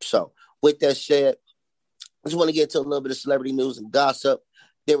be. So with that said, I just want to get into a little bit of celebrity news and gossip.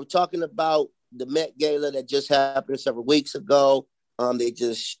 They were talking about the Met Gala that just happened several weeks ago. They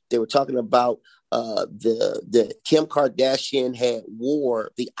were talking about the Kim Kardashian had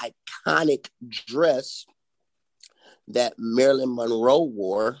wore the iconic dress that Marilyn Monroe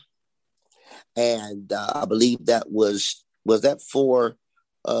wore. And I believe that was that for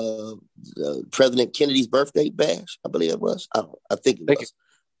President Kennedy's birthday bash? I believe it was. I think it was.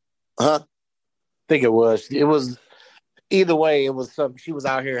 I think it was. It was either way. It was some. She was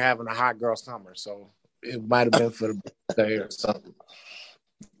out here having a hot girl summer, so it might have been for the birthday or something.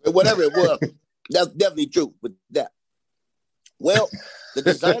 Whatever it was, that's definitely true with that. Well, the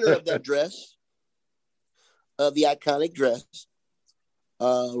designer of that dress, of the iconic dress,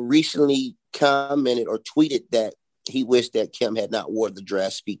 recently commented or tweeted that he wished that Kim had not worn the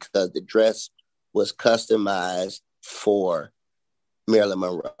dress because the dress was customized for Marilyn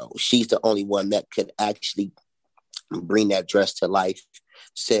Monroe. She's the only one that could actually bring that dress to life.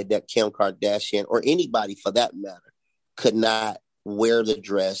 Said that Kim Kardashian, or anybody for that matter, could not wear the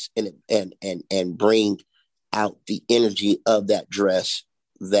dress and bring out the energy of that dress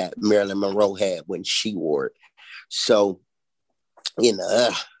that Marilyn Monroe had when she wore it. So, Kim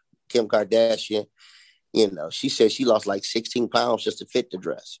Kardashian, she said she lost like 16 pounds just to fit the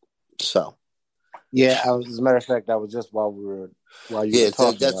dress. So, yeah, as a matter of fact, that was just while you were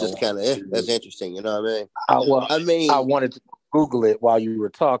talking. That's just kind of that's interesting. You know what I mean? I wanted to Google it while you were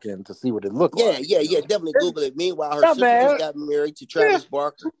talking to see what it looked like. Yeah, definitely Google it. Meanwhile, her sister just got married to Travis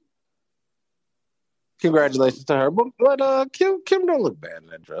Barker. Congratulations to her. But Kim don't look bad in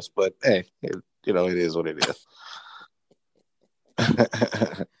that dress. But hey, it is what it is.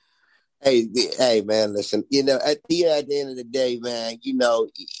 Hey, man, listen. At the end of the day, man,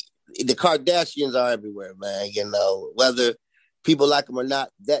 the Kardashians are everywhere, man. Whether people like them or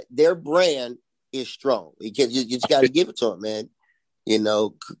not, that their brand is strong. You just got to give it to them, man.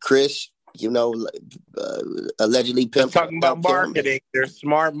 Chris, allegedly pimped. Talking about marketing, they're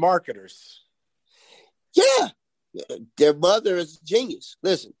smart marketers. Yeah, their mother is a genius.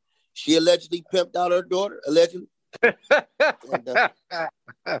 Listen, she allegedly pimped out her daughter. Allegedly.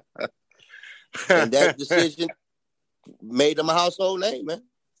 And that decision made them a household name, man.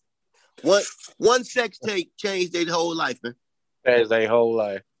 One sex tape changed their whole life, man. Changed their whole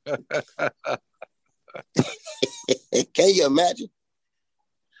life. Can you imagine?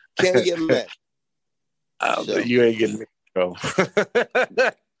 You ain't getting me in trouble.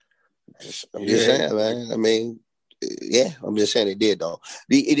 I'm just saying, man. I mean, yeah, I'm just saying it did though.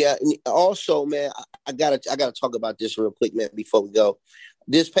 Also, man, I gotta talk about this real quick, man, before we go.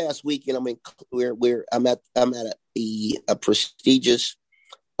 This past weekend, I'm at a prestigious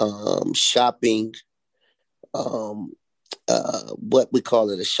shopping, what we call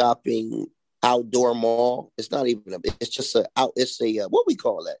it, a shopping outdoor mall. It's not even it's just what we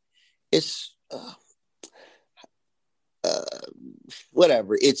call that? It's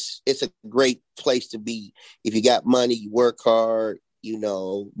whatever. It's a great place to be if you got money, you work hard,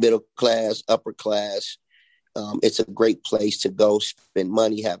 middle class, upper class. It's a great place to go spend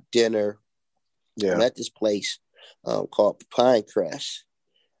money, have dinner. Yeah. I'm at this place called Pinecrest,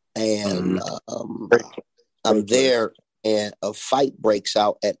 and I'm there, and a fight breaks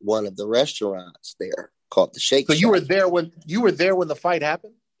out at one of the restaurants there called the Shake Shack. So you were there when the fight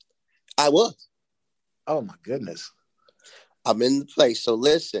happened? I was. Oh my goodness! I'm in the place. So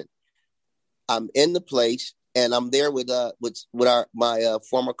listen, I'm in the place, and I'm there with my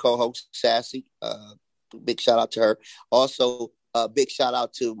former co-host Sassy. Big shout out to her. Also, big shout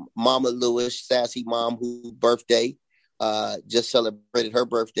out to Mama Lewis, Sassy Mom, whose birthday just celebrated her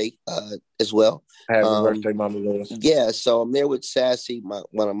birthday as well. Happy birthday, Mama Lewis. Yeah, so I'm there with Sassy, one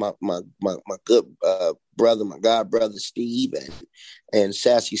of my good brother, my god brother Steve, and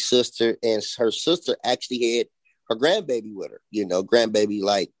Sassy's sister, and her sister actually had her grandbaby with her. Grandbaby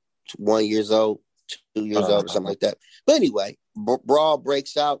like 1 year old, 2 years old, or something like that. But anyway, brawl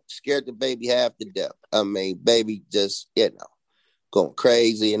breaks out, scared the baby half to death. I mean, baby just, going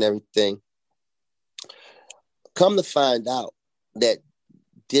crazy and everything. Come to find out that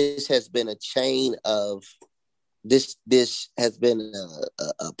this has been a chain of, this has been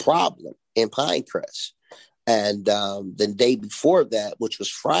a problem in Pinecrest. And the day before that, which was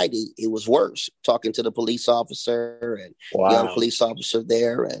Friday, it was worse. Talking to the police officer and young police officer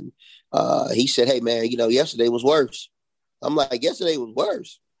there. And he said, hey, man, yesterday was worse. I'm like, yesterday was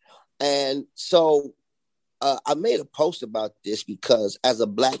worse. And so I made a post about this because as a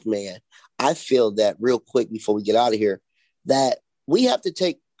Black man, I feel that real quick before we get out of here, that we have to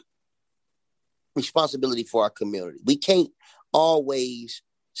take responsibility for our community. We can't always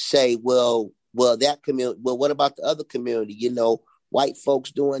say, well, that community, well, what about the other community? White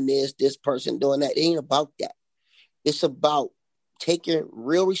folks doing this person doing that. It ain't about that. It's about taking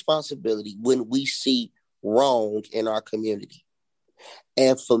real responsibility when we see wrong in our community.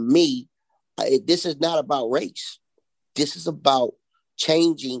 And for me, this is not about race. This is about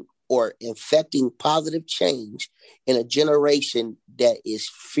changing or infecting positive change in a generation that is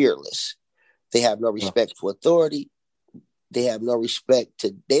fearless. They have no respect for authority. They have no respect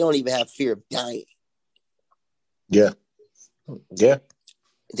they don't even have fear of dying. Yeah. Yeah.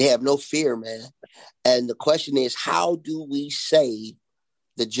 They have no fear, man. And the question is, how do we save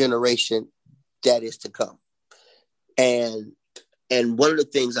the generation that is to come? And one of the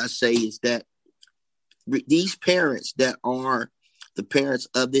things I say is that these parents that are the parents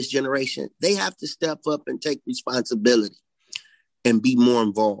of this generation, they have to step up and take responsibility and be more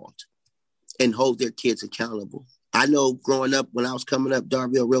involved and hold their kids accountable. I know growing up, when I was coming up,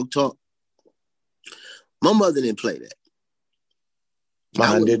 Darville, real talk, my mother didn't play that.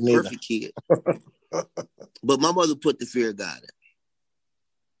 Mine didn't either. Perfect kid. But my mother put the fear of God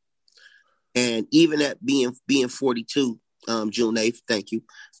in. And even at being 42, June 8th, thank you,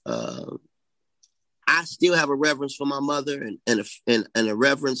 I still have a reverence for my mother and a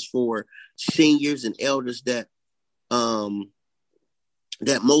reverence for seniors and elders that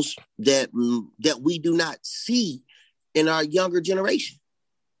we do not see in our younger generation.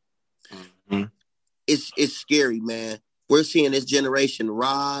 Mm-hmm. It's scary, man. We're seeing this generation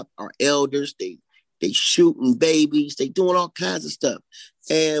rob our elders. They shooting babies. They doing all kinds of stuff.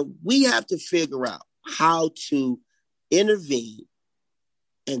 And we have to figure out how to intervene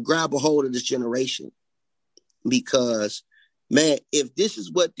and grab a hold of this generation. Because, man, if this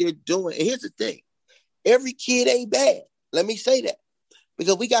is what they're doing, and here's the thing, every kid ain't bad. Let me say that.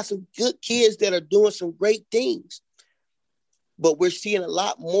 Because we got some good kids that are doing some great things. But we're seeing a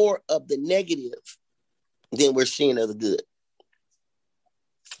lot more of the negative than we're seeing of the good.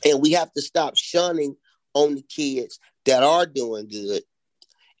 And we have to stop shunning on the kids that are doing good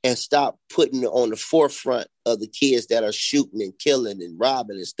and stop putting it on the forefront of the kids that are shooting and killing and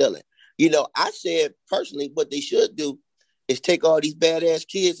robbing and stealing. You know, I said personally what they should do is take all these badass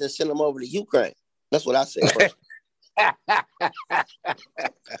kids and send them over to Ukraine. That's what I said.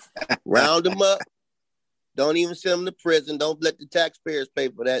 Round them up. Don't even send them to prison. Don't let the taxpayers pay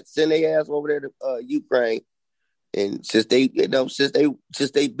for that. Send their ass over there to Ukraine. And since they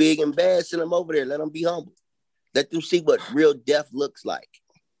big and bad, send them over there. Let them be humble. Let them see what real death looks like.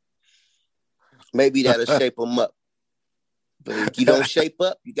 Maybe that'll shape them up. But if you don't shape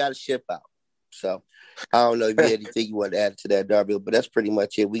up, you got to ship out. So I don't know if you had anything you want to add to that, Darby, but that's pretty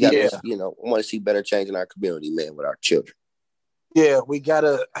much it. We got to, I want to see better change in our community, man, with our children. Yeah, we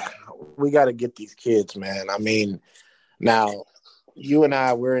gotta get these kids, man. I mean, now you and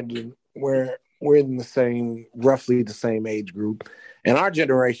I, we're in the same, roughly the same age group. And our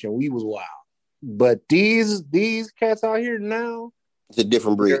generation, we was wild. But these cats out here now, it's a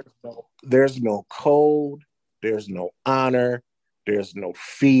different breed. There's no code, there's no honor, there's no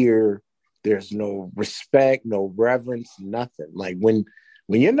fear, there's no respect, no reverence, nothing. Like when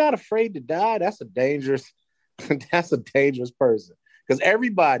you're not afraid to die, that's a dangerous person. Because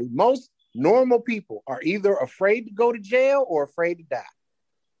most normal people are either afraid to go to jail or afraid to die.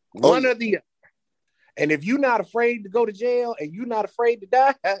 One or the other. And if you're not afraid to go to jail and you're not afraid to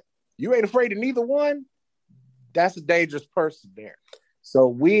die, you ain't afraid of neither one, that's a dangerous person there. So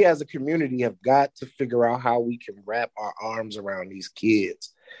we as a community have got to figure out how we can wrap our arms around these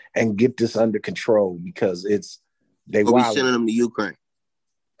kids and get this under control, because we'll be sending them to Ukraine.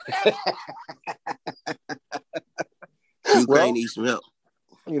 Ukraine needs some help.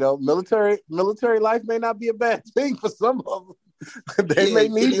 You know, military life may not be a bad thing for some of them. They may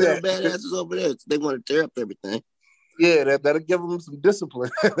need that. Badasses over there. They want to tear up everything. Yeah, that'll give them some discipline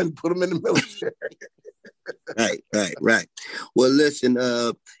and put them in the military. Right. Well, listen,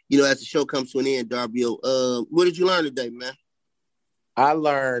 as the show comes to an end, Darby, what did you learn today, man? I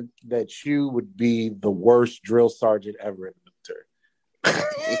learned that you would be the worst drill sergeant ever in the military.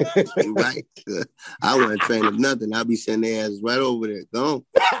 Right. I wouldn't train them nothing. I'll be sending their asses right over there. Go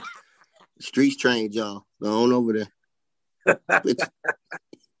on. Streets trained y'all. Go on over there.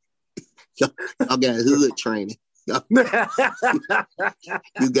 Y'all got hood training. You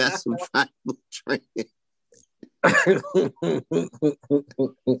got some tribal training.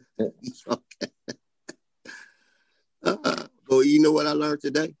 Well, you know what I learned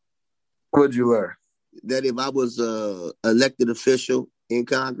today? What'd you learn? That if I was an elected official in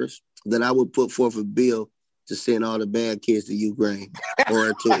Congress, that I would put forth a bill to send all the bad kids to Ukraine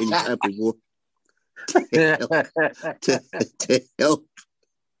or to any type of war to help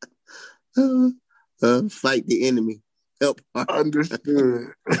fight the enemy. Help.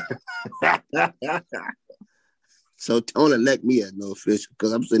 Understood. So don't elect me as no official,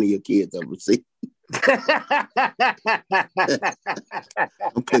 because I'm sending your kids overseas.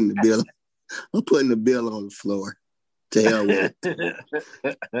 I'm putting the bill on the floor. To hell with it.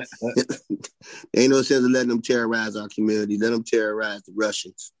 Ain't no sense of letting them terrorize our community. Let them terrorize the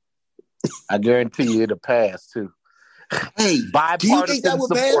Russians. I guarantee you it'll pass too. Hey, do you think that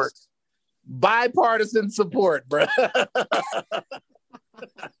would support. pass? Bipartisan support, bro.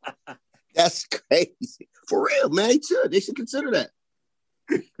 That's crazy. For real, man. They should consider that.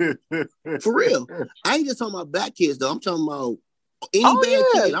 For real. I ain't just talking about black kids though. I'm talking about any bad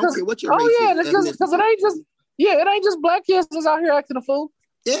kid. I don't care what your race is. Because it ain't just black kids that's out here acting a fool.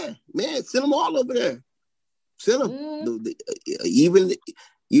 Yeah, man. Send them all over there. Send them. Even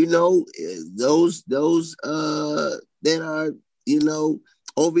those that are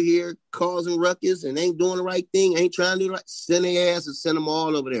over here causing ruckus and ain't doing the right thing, ain't trying to do the right. Send their ass and send them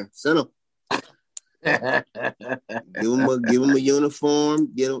all over there. Send them. give them a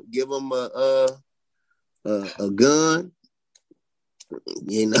uniform. Give them a gun.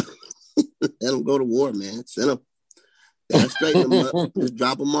 Let them go to war, man. Send them. Straighten them up. Just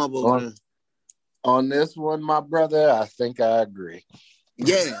drop them off over there. On this one, my brother, I think I agree.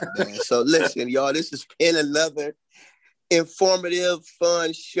 Yeah, man. So listen, y'all, this has been another informative,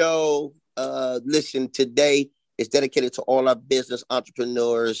 fun show. Listen, today is dedicated to all our business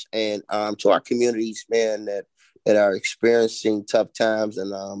entrepreneurs and to our communities, man, that are experiencing tough times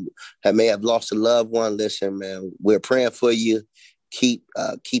and may have lost a loved one. Listen, man, we're praying for you. Keep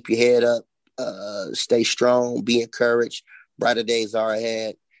your head up. Stay strong. Be encouraged. Brighter days are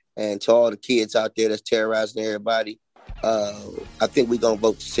ahead. And to all the kids out there that's terrorizing everybody, I think we're going to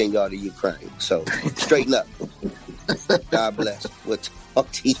vote to send y'all to Ukraine. So straighten up. God bless. We'll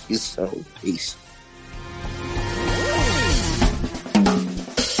talk to you soon. Peace.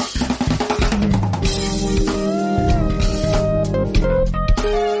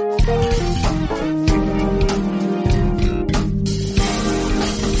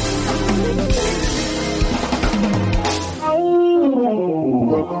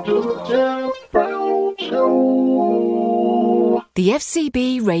 The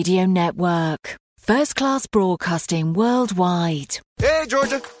FCB Radio Network. First class broadcasting worldwide. Hey,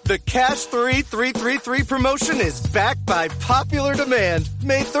 Georgia. The Cash 3 333 promotion is back by popular demand.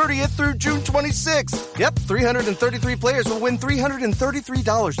 May 30th through June 26th. Yep, 333 players will win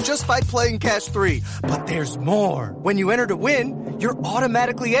 $333 just by playing Cash 3. But there's more. When you enter to win, you're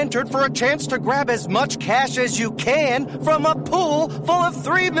automatically entered for a chance to grab as much cash as you can from a pool full of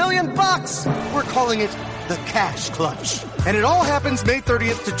 $3 million. We're calling it the Cash Clutch. And it all happens May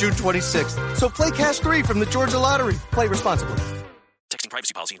 30th to June 26th. So play Cash 3 from the Georgia Lottery. Play responsibly. Texting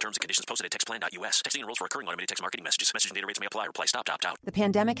privacy policy and terms and conditions posted at textplan.us. Texting enrolls for recurring automated text marketing messages. Message and data rates may apply. Reply stop to opt out. The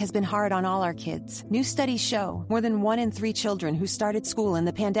pandemic has been hard on all our kids. New studies show more than 1 in 3 children who started school in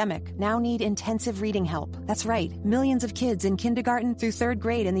the pandemic now need intensive reading help. That's right. Millions of kids in kindergarten through 3rd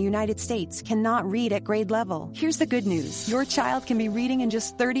grade in the United States cannot read at grade level. Here's the good news. Your child can be reading in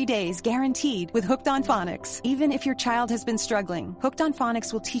just 30 days, guaranteed, with Hooked on Phonics. Even if your child has been struggling, Hooked on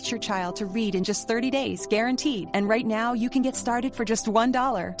Phonics will teach your child to read in just 30 days, guaranteed. And right now, you can get started for just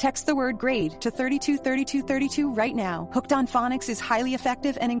 $1. Text the word GRADE to 323232 right now. Hooked on Phonics is highly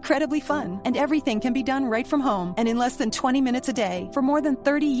effective and incredibly fun, and everything can be done right from home and in less than 20 minutes a day for more than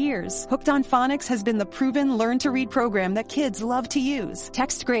 30 years. Hooked on Phonics has been the proven learn-to-read program that kids love to use.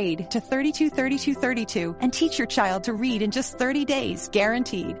 Text GRADE to 323232 and teach your child to read in just 30 days,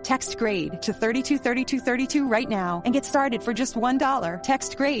 guaranteed. Text GRADE to 323232 right now and get started for just $1.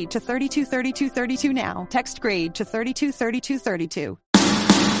 Text GRADE to 323232 now. Text GRADE to 323232.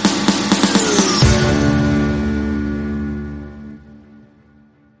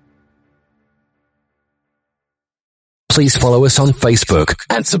 Please follow us on Facebook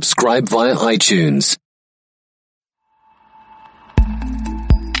and subscribe via iTunes.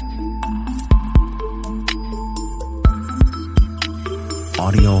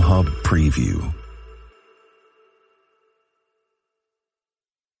 Audio Hub Preview.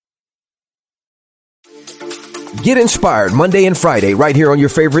 Get inspired Monday and Friday right here on your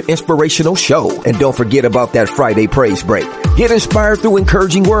favorite inspirational show. And don't forget about that Friday praise break. Get inspired through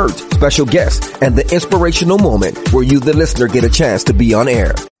encouraging words, special guests, and the inspirational moment where you, the listener, get a chance to be on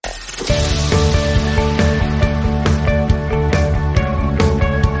air.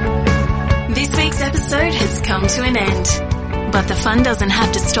 This week's episode has come to an end. But the fun doesn't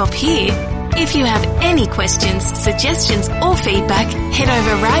have to stop here. If you have any questions, suggestions, or feedback, head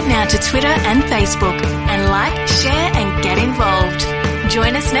over right now to Twitter and Facebook and like, share, and get involved.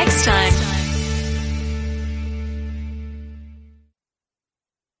 Join us next time.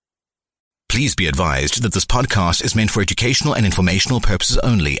 Please be advised that this podcast is meant for educational and informational purposes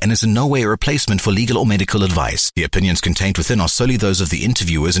only and is in no way a replacement for legal or medical advice. The opinions contained within are solely those of the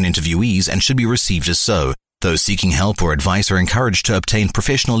interviewers and interviewees and should be received as so. Those seeking help or advice are encouraged to obtain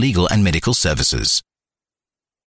professional legal and medical services.